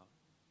about.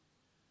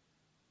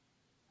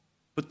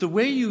 But the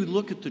way you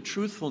look at the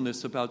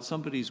truthfulness about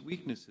somebody's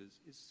weaknesses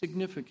is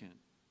significant.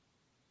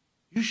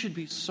 You should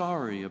be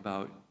sorry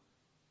about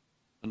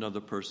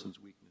another person's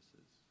weaknesses.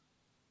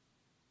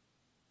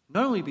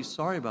 Not only be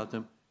sorry about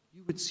them,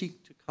 you would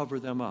seek to cover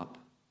them up.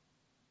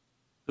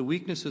 The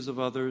weaknesses of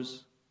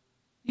others,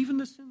 even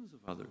the sins of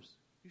others.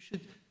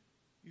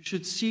 You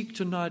should seek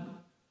to not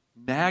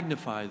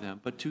magnify them,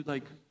 but to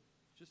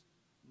just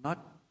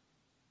not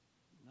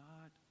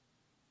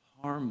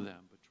harm them,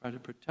 but try to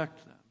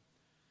protect them.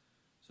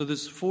 So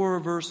there's 4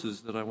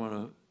 verses that I want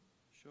to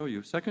show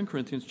you. 2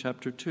 Corinthians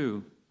chapter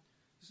 2.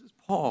 This is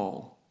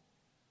Paul.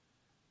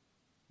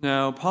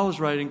 Now, Paul is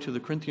writing to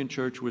the Corinthian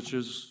church, which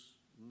is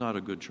not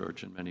a good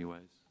church in many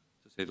ways,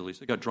 to say the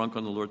least. They got drunk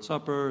on the Lord's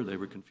Supper. They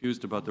were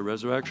confused about the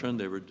resurrection.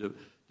 They were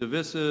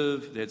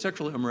divisive. They had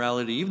sexual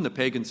immorality. Even the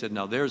pagans said,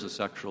 now there's a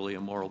sexually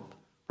immoral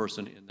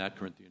person in that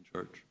Corinthian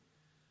church.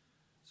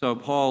 So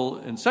Paul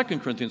in 2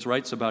 Corinthians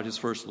writes about his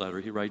first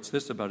letter. He writes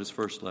this about his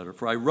first letter.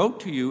 For I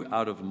wrote to you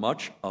out of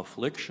much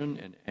affliction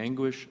and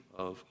anguish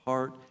of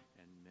heart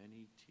and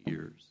many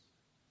tears.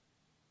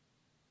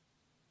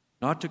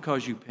 Not to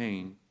cause you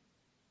pain.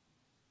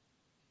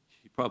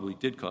 He probably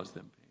did cause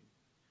them pain.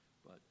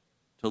 But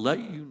to let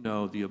you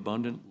know the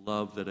abundant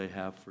love that I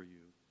have for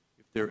you.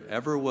 If there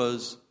ever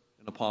was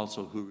an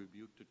apostle who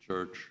rebuked a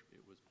church,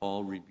 it was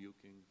Paul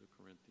rebuking the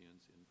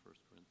Corinthians in 1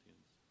 Corinthians.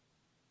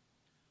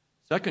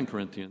 2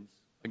 Corinthians,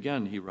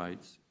 again he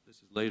writes, this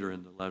is later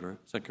in the letter,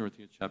 2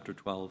 Corinthians chapter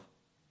 12.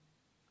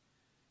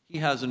 He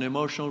has an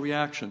emotional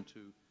reaction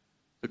to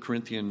the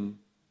Corinthian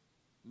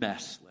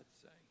mess, let's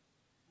say.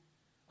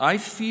 I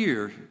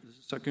fear, this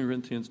is 2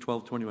 Corinthians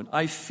 12:21,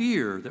 I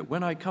fear that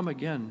when I come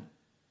again,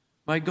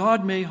 my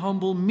God may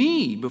humble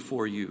me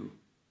before you,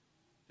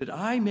 that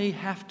I may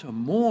have to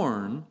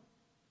mourn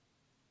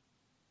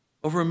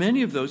over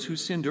many of those who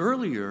sinned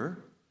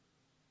earlier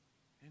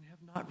and have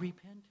not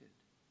repented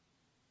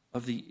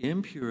of the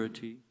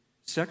impurity,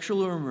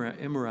 sexual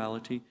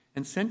immorality,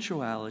 and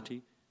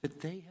sensuality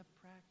that they have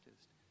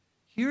practiced.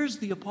 Here's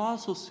the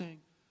apostle saying,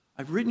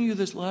 I've written you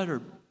this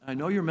letter. I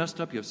know you're messed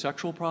up. You have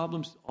sexual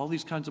problems, all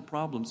these kinds of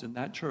problems in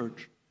that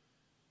church.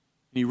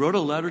 And he wrote a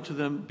letter to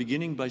them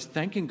beginning by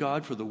thanking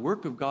God for the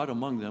work of God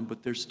among them,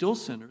 but they're still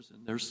sinners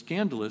and they're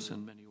scandalous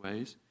in many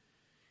ways.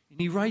 And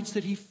he writes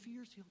that he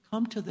fears he'll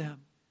come to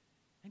them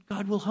and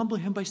God will humble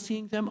him by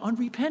seeing them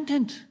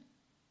unrepentant.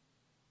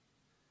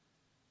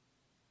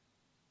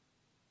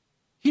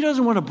 He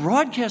doesn't want to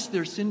broadcast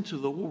their sin to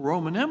the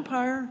Roman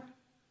Empire.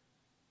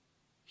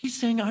 He's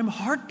saying, I'm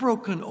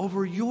heartbroken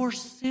over your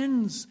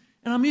sins.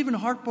 And I'm even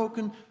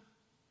heartbroken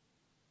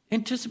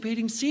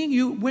anticipating seeing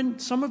you when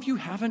some of you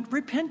haven't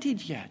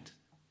repented yet.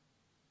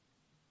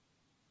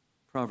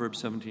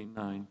 Proverbs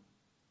 17:9.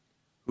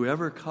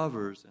 Whoever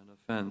covers an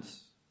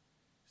offense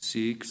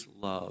seeks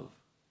love.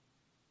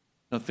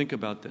 Now think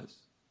about this.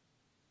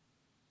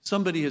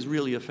 Somebody has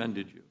really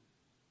offended you.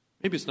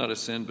 Maybe it's not a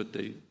sin, but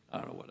they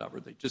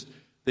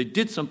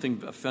did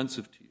something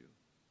offensive to you.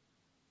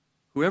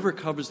 Whoever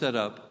covers that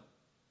up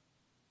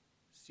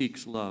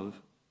seeks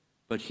love,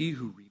 but he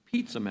who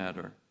repeats a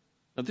matter,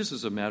 now this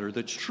is a matter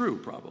that's true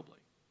probably.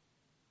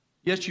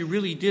 Yes, you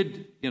really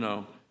did,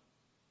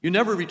 you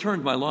never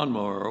returned my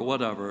lawnmower or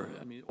whatever,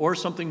 or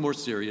something more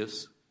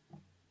serious.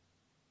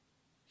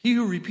 He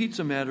who repeats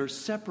a matter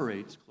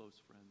separates close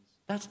friends.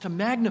 That's to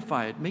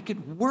magnify it, make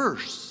it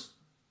worse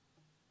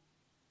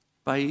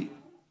by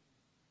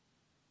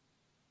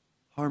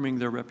harming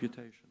their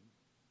reputation.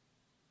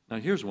 Now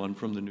here's one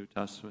from the New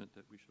Testament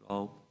that we should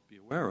all be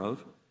aware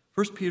of.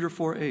 1 Peter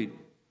 4:8.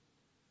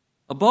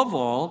 Above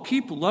all,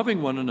 keep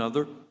loving one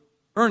another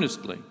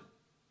earnestly,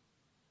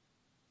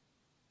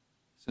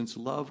 since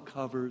love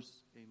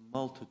covers a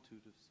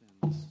multitude of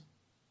sins.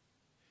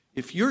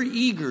 If you're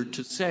eager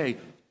to say,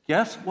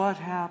 guess what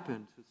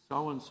happened to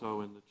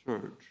so-and-so in the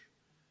church?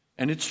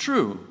 And it's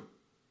true,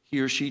 he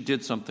or she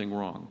did something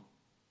wrong.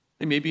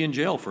 They may be in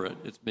jail for it.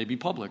 It's maybe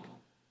public.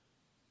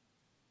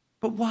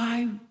 But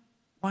why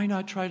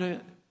not try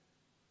to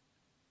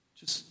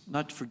just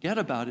not forget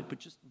about it, but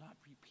just not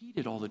repeat repeat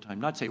it all the time.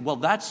 Not say, well,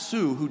 that's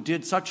Sue who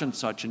did such and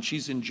such and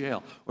she's in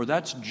jail. Or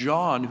that's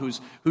John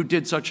who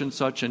did such and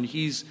such and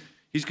he's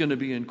going to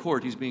be in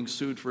court. He's being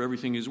sued for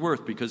everything he's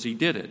worth because he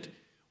did it.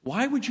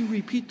 Why would you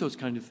repeat those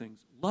kind of things?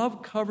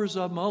 Love covers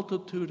a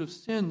multitude of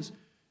sins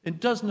and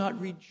does not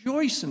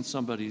rejoice in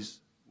somebody's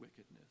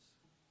wickedness.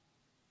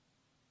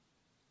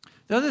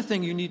 The other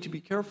thing you need to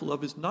be careful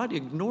of is not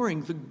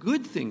ignoring the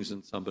good things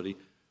in somebody.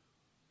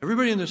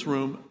 Everybody in this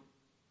room,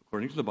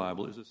 according to the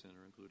Bible, is a sinner,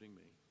 including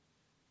me.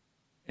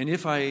 And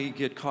if I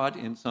get caught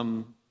in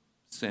some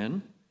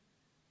sin,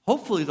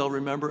 hopefully they'll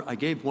remember I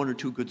gave 1 or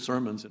 2 good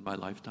sermons in my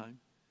lifetime.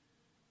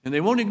 And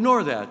they won't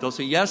ignore that. They'll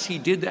say, yes, he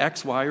did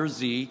X, Y, or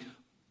Z,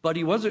 but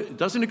it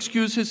doesn't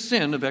excuse his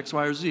sin of X,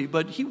 Y, or Z,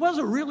 but he was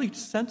a really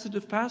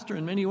sensitive pastor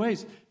in many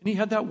ways. And he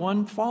had that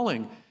one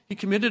falling. He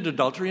committed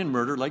adultery and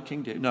murder like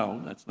King David.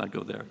 No, let's not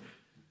go there.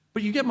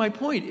 But you get my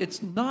point.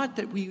 It's not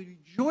that we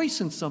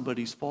rejoice in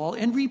somebody's fall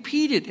and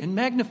repeat it and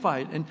magnify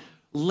it and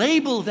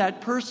label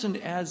that person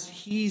as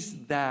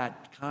he's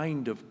that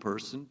kind of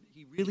person.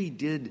 He really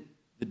did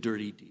the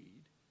dirty deed.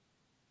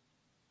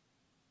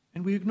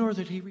 And we ignore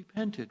that he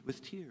repented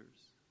with tears.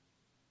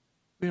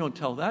 We don't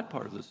tell that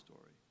part of the story.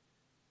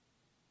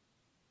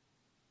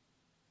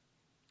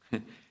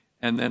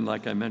 And then,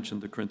 like I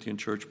mentioned, the Corinthian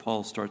church,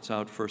 Paul starts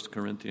out 1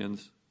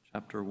 Corinthians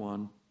chapter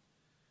 1.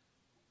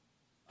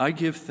 I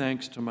give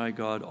thanks to my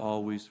God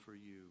always for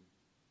you,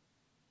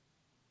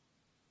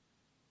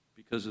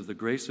 because of the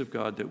grace of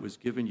God that was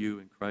given you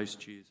in Christ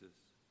Jesus,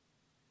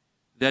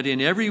 that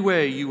in every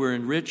way you were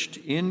enriched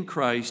in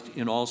Christ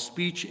in all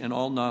speech and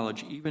all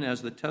knowledge, even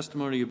as the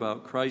testimony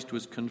about Christ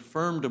was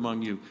confirmed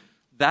among you.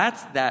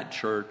 That's that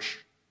church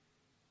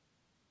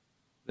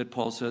that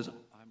Paul says,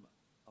 I'm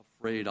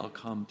afraid I'll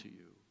come to you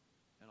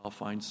and I'll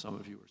find some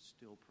of you are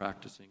still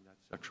practicing that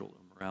sexual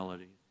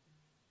immorality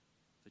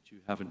that you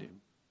haven't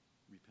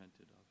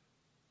repented of.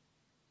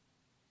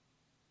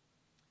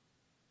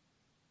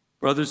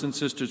 Brothers and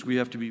sisters, we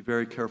have to be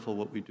very careful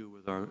what we do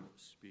with our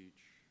speech.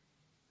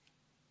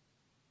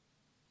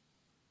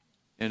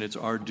 And it's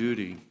our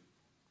duty,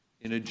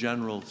 in a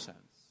general sense,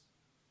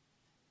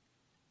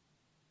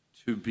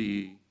 to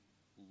be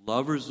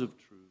lovers of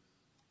truth,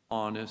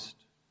 honest,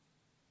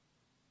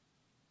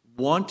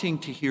 wanting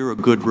to hear a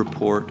good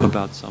report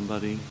about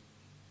somebody.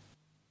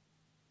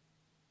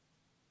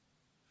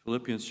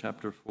 Philippians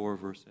chapter 4,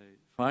 verse 8.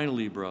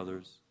 Finally,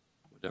 brothers,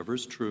 whatever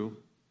is true,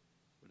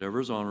 whatever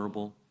is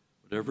honorable,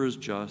 whatever is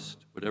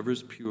just, whatever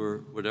is pure,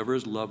 whatever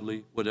is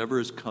lovely, whatever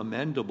is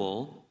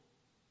commendable,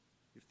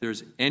 if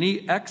there's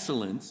any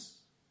excellence,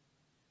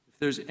 if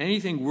there's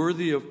anything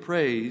worthy of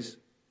praise,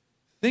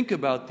 think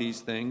about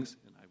these things,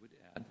 and I would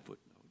add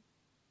footnote.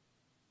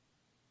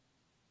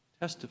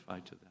 Testify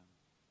to them.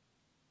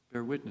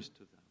 Bear witness to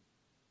them.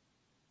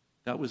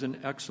 That was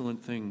an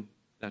excellent thing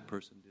that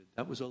person did.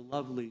 That was a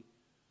lovely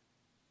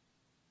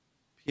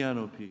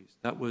piano piece.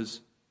 That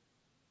was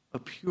a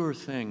pure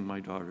thing my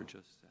daughter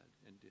just said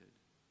and did.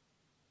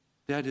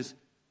 That is,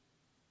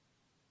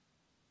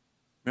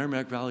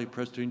 Merrimack Valley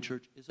Presbyterian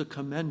Church is a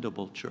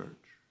commendable church.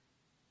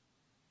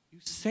 You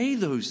say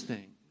those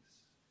things.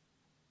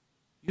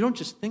 You don't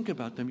just think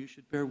about them, you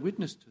should bear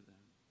witness to them.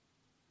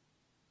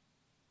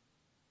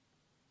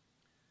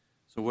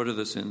 So what are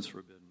the sins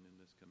forbidden in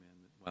this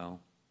commandment? Well,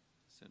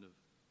 the sin of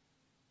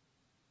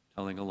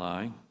telling a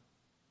lie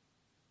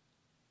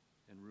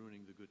and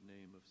ruining the good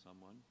name of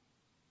someone.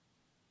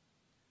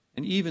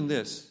 And even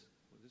this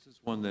is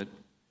one that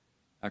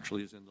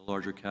actually is in the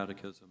larger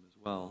catechism as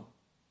well,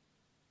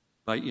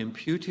 by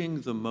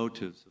imputing the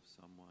motives of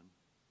someone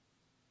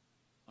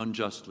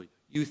unjustly.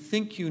 You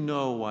think you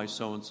know why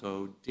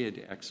so-and-so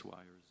did X, Y,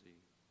 or Z.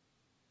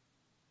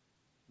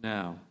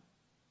 Now,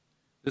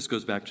 this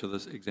goes back to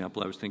this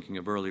example I was thinking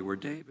of earlier, where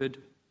David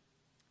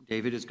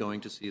is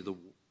going to see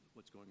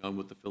what's going on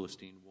with the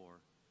Philistine war.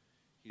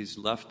 He's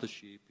left the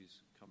sheep. He's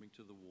coming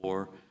to the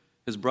war.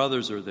 His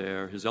brothers are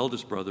there. His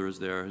eldest brother is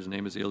there. His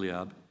name is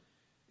Eliab.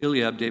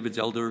 Eliab, David's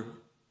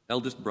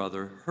eldest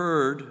brother,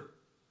 heard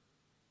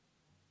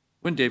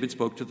when David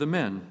spoke to the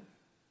men.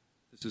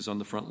 This is on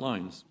the front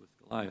lines with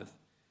Goliath.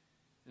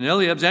 And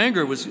Eliab's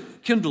anger was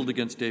kindled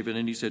against David,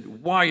 and he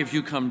said, "Why have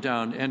you come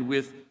down, and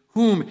with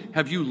whom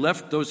have you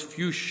left those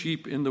few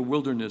sheep in the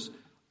wilderness?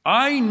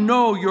 I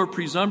know your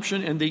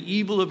presumption and the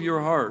evil of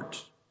your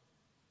heart,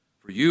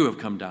 for you have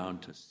come down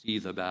to see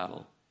the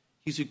battle."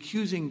 He's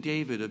accusing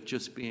David of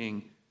just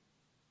being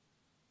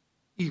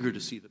eager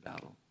to see the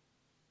battle.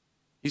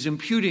 He's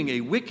imputing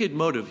a wicked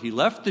motive. He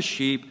left the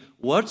sheep.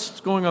 What's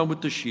going on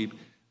with the sheep?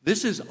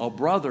 This is a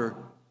brother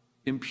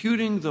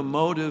imputing the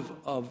motive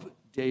of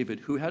David,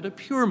 who had a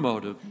pure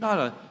motive,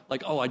 not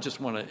I just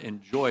want to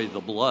enjoy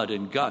the blood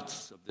and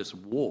guts of this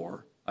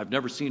war. I've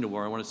never seen a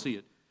war. I want to see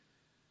it.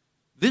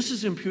 This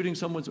is imputing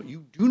someone's,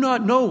 you do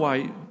not know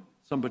why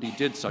somebody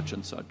did such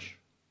and such.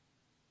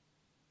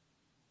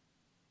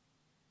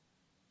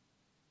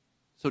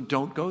 So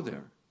don't go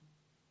there.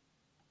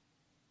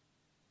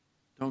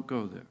 Don't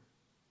go there.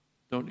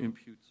 Don't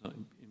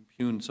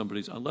impugn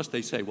somebody's, unless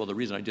they say, well, the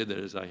reason I did that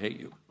is I hate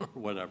you, or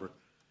whatever.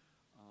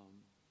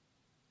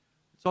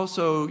 It's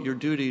also your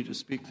duty to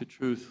speak the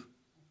truth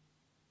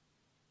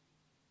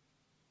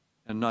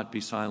and not be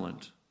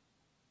silent.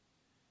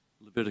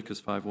 Leviticus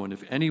 5:1,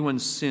 if anyone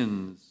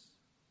sins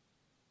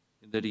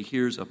in that he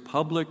hears a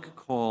public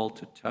call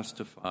to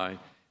testify,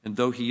 and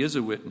though he is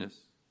a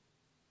witness,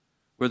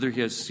 whether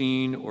he has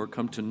seen or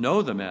come to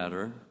know the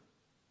matter,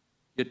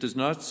 yet does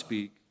not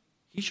speak,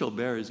 he shall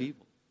bear his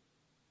evil.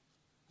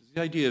 It's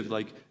the idea of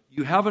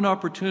you have an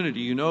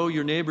opportunity, you know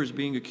your neighbor's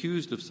being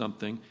accused of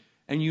something,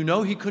 and you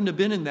know he couldn't have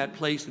been in that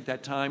place at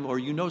that time, or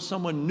you know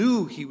someone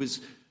knew he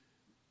was,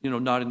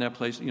 not in that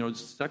place,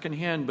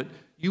 secondhand, but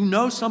you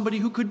know somebody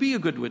who could be a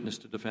good witness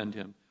to defend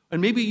him.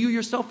 And maybe you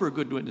yourself are a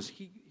good witness.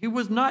 He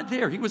was not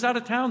there. He was out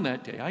of town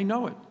that day. I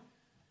know it.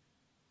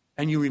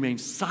 And you remain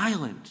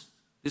silent.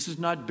 This is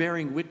not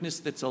bearing witness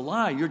that's a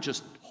lie. You're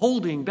just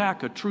holding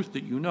back a truth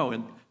that you know,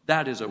 and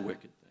that is a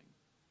wicked thing.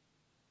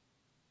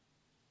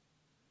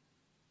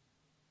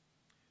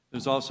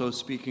 There's also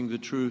speaking the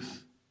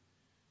truth,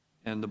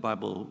 and the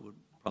Bible would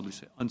probably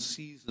say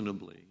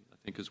unseasonably, I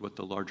think is what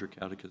the larger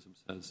catechism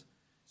says.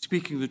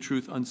 Speaking the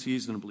truth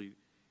unseasonably.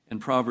 And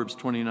Proverbs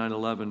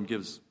 29:11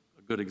 gives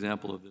a good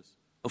example of this.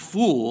 A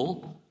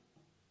fool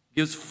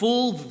gives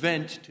full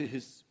vent to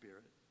his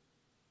spirit,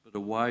 but a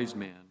wise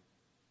man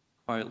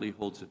quietly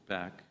holds it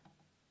back.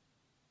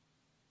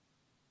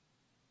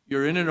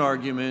 You're in an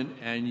argument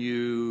and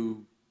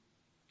you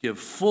give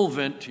full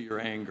vent to your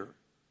anger.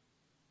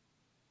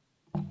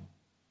 And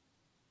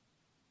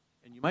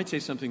you might say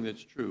something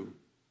that's true,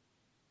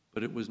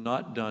 but it was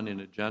not done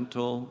in a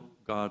gentle,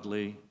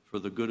 godly, for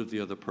the good of the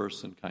other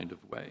person kind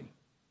of way.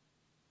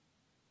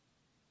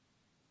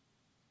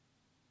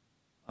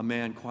 A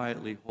man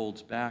quietly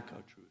holds back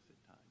a truth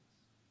at times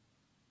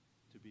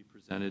to be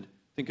presented.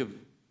 Think of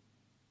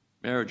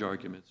marriage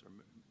arguments or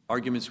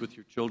arguments with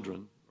your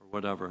children or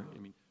whatever. I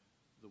mean,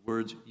 the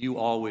words "you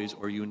always"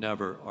 or "you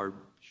never"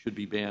 should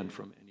be banned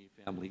from any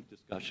family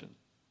discussion.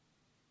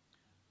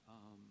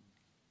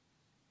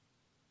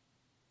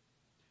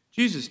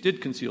 Jesus did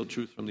conceal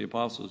truth from the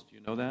apostles. Do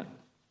you know that?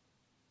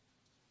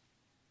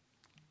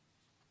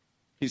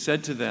 He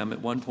said to them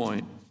at one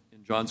point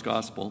in John's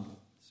Gospel,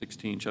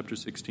 chapter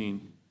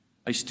 16,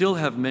 I still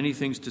have many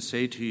things to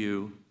say to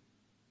you,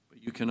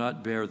 but you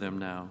cannot bear them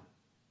now.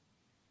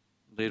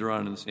 Later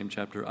on in the same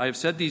chapter, I have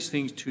said these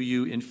things to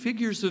you in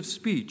figures of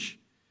speech.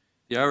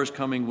 The hour is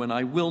coming when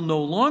I will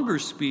no longer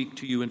speak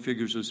to you in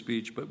figures of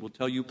speech, but will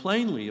tell you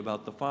plainly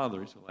about the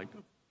Father. So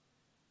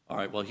all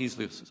right, well, he's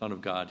the Son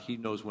of God. He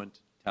knows when to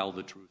tell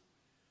the truth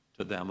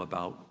to them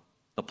about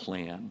the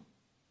plan.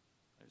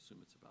 I assume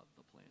it's about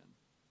the plan.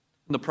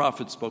 And the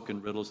prophets spoke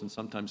in riddles, and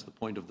sometimes the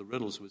point of the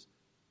riddles was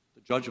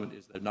the judgment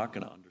is they're not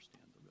going to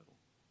understand the riddle.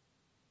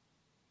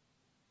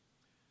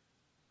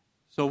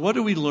 So what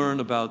do we learn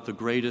about the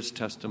greatest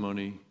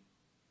testimony,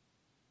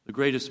 the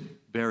greatest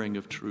bearing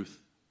of truth?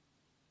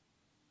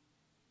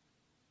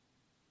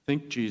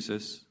 Think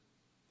Jesus.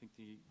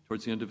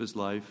 Towards the end of his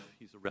life,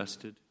 he's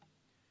arrested.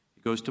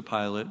 He goes to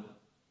Pilate.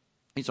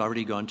 He's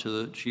already gone to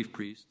the chief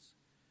priests.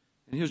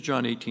 And here's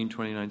John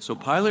 18:29. So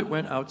Pilate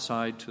went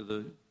outside to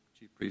the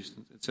chief priests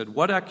and said,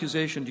 what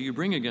accusation do you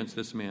bring against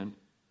this man?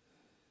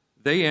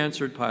 They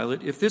answered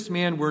Pilate, if this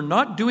man were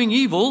not doing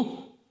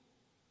evil,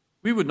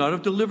 we would not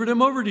have delivered him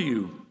over to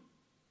you.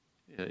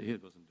 Yeah, he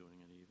wasn't doing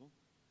any evil.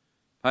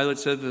 Pilate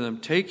said to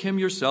them, take him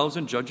yourselves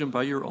and judge him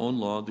by your own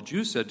law. The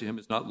Jews said to him,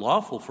 it's not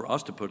lawful for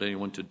us to put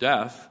anyone to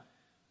death.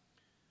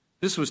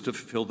 This was to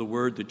fulfill the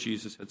word that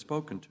Jesus had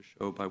spoken, to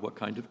show by what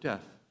kind of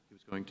death he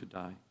was going to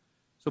die.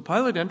 So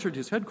Pilate entered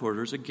his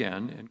headquarters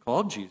again and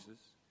called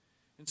Jesus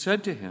and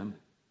said to him,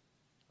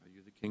 are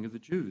you the king of the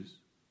Jews?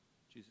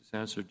 Jesus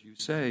answered, do you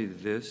say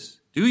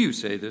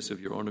this of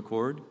your own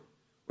accord?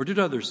 Or did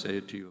others say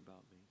it to you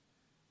about me?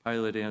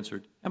 Pilate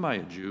answered, am I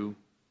a Jew?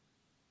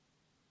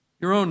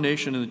 Your own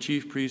nation and the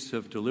chief priests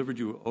have delivered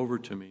you over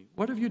to me.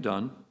 What have you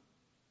done?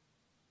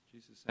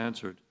 Jesus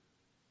answered,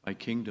 my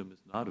kingdom is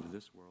not of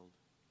this world.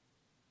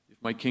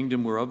 If my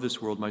kingdom were of this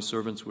world, my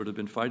servants would have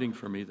been fighting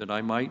for me, that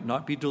I might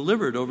not be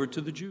delivered over to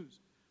the Jews.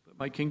 But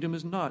my kingdom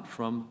is not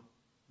from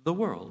the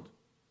world.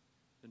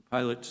 Then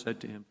Pilate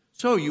said to him,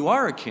 so you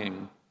are a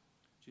king?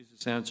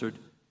 Jesus answered,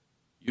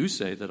 you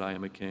say that I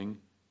am a king.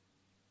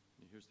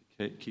 And here's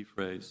the key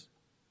phrase.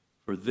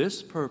 For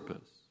this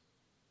purpose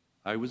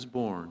I was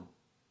born,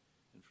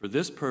 and for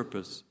this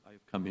purpose I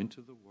have come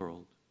into the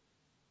world,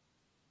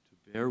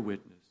 to bear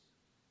witness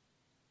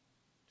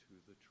to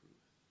the truth.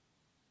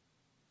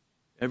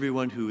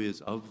 Everyone who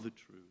is of the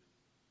truth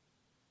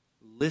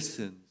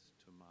listens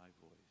to my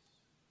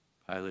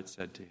voice. Pilate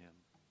said to him,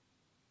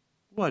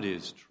 what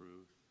is truth?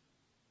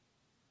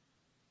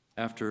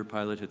 After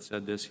Pilate had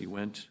said this, he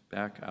went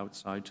back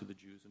outside to the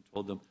Jews and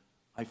told them,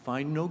 I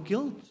find no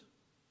guilt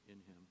in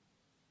him.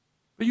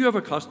 But you have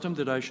a custom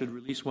that I should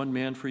release one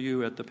man for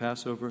you at the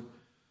Passover.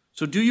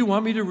 So do you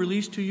want me to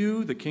release to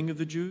you the king of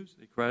the Jews?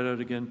 They cried out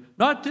again,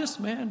 not this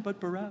man, but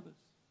Barabbas.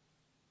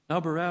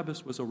 Now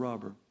Barabbas was a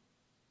robber.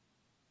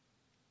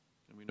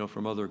 And we know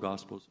from other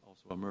Gospels,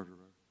 also a murderer.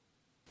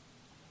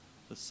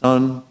 The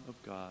Son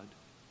of God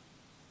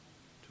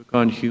took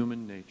on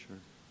human nature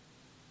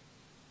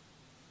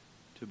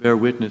to bear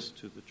witness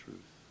to the truth.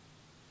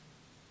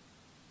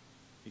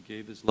 He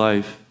gave his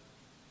life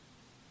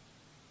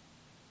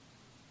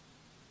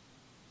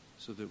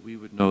so that we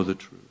would know the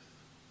truth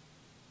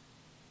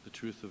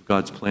of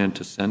God's plan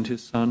to send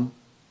his Son.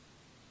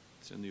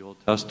 It's in the Old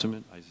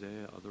Testament,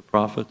 Isaiah, other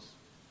prophets.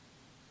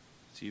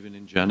 It's even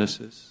in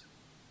Genesis.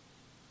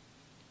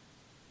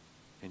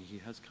 And he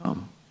has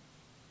come.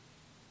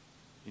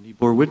 And he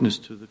bore witness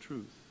to the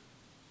truth.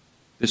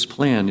 This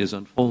plan is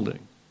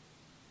unfolding.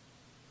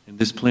 And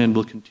this plan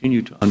will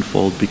continue to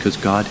unfold because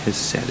God has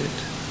said it.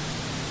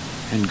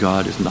 And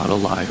God is not a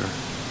liar.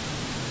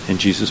 And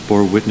Jesus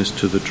bore witness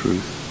to the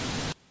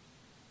truth.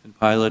 And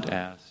Pilate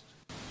asked,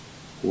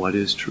 "What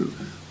is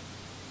truth?"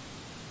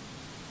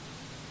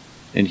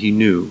 And he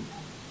knew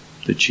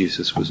that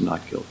Jesus was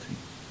not guilty.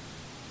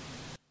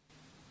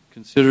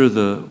 Consider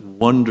the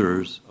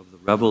wonders of the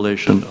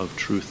revelation of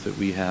truth that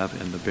we have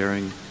and the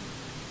bearing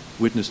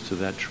witness to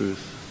that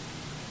truth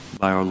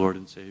by our Lord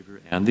and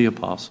Savior and the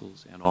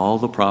apostles and all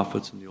the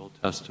prophets in the Old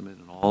Testament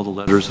and all the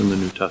letters in the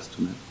New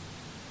Testament.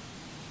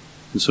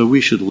 And so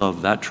we should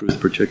love that truth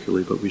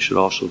particularly, but we should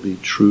also be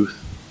truth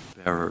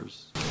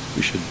bearers.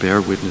 We should bear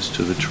witness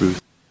to the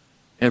truth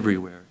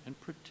everywhere and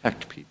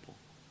protect people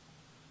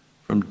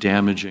from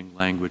damaging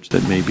language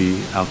that may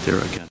be out there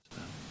against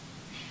them.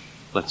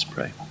 Let's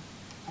pray.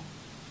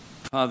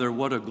 Father,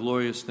 what a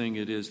glorious thing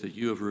it is that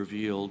you have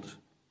revealed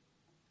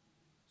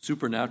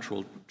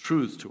supernatural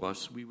truths to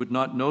us. We would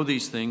not know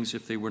these things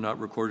if they were not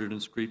recorded in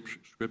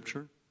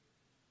Scripture.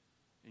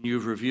 And you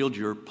have revealed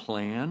your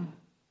plan,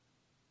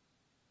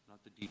 not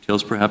the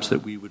details perhaps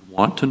that we would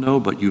want to know,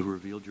 but you have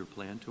revealed your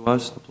plan to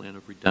us, the plan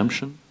of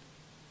redemption,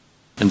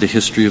 and the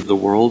history of the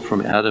world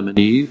from Adam and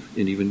Eve,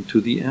 and even to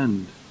the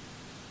end,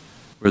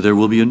 where there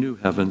will be a new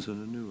heavens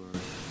and a new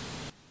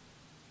earth.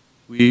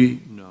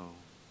 We know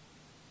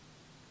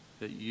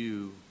that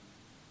you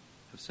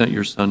have sent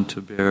your Son to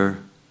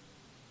bear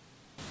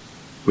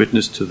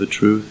witness to the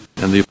truth,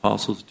 and the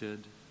apostles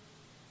did,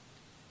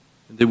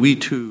 and that we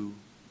too,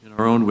 in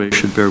our own way,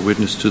 should bear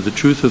witness to the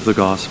truth of the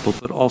gospel,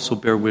 but also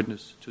bear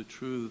witness to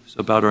truths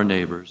about our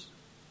neighbors,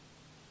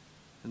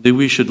 and that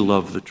we should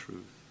love the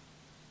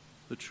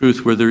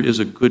truth where there is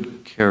a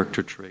good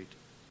character trait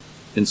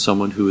in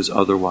someone who is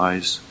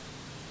otherwise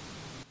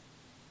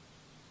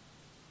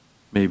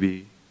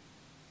maybe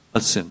a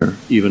sinner,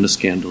 even a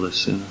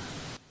scandalous sinner.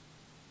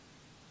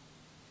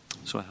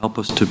 So help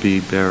us to be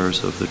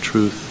bearers of the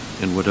truth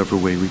in whatever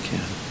way we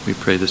can. We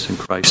pray this in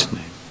Christ's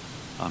name.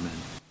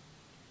 Amen.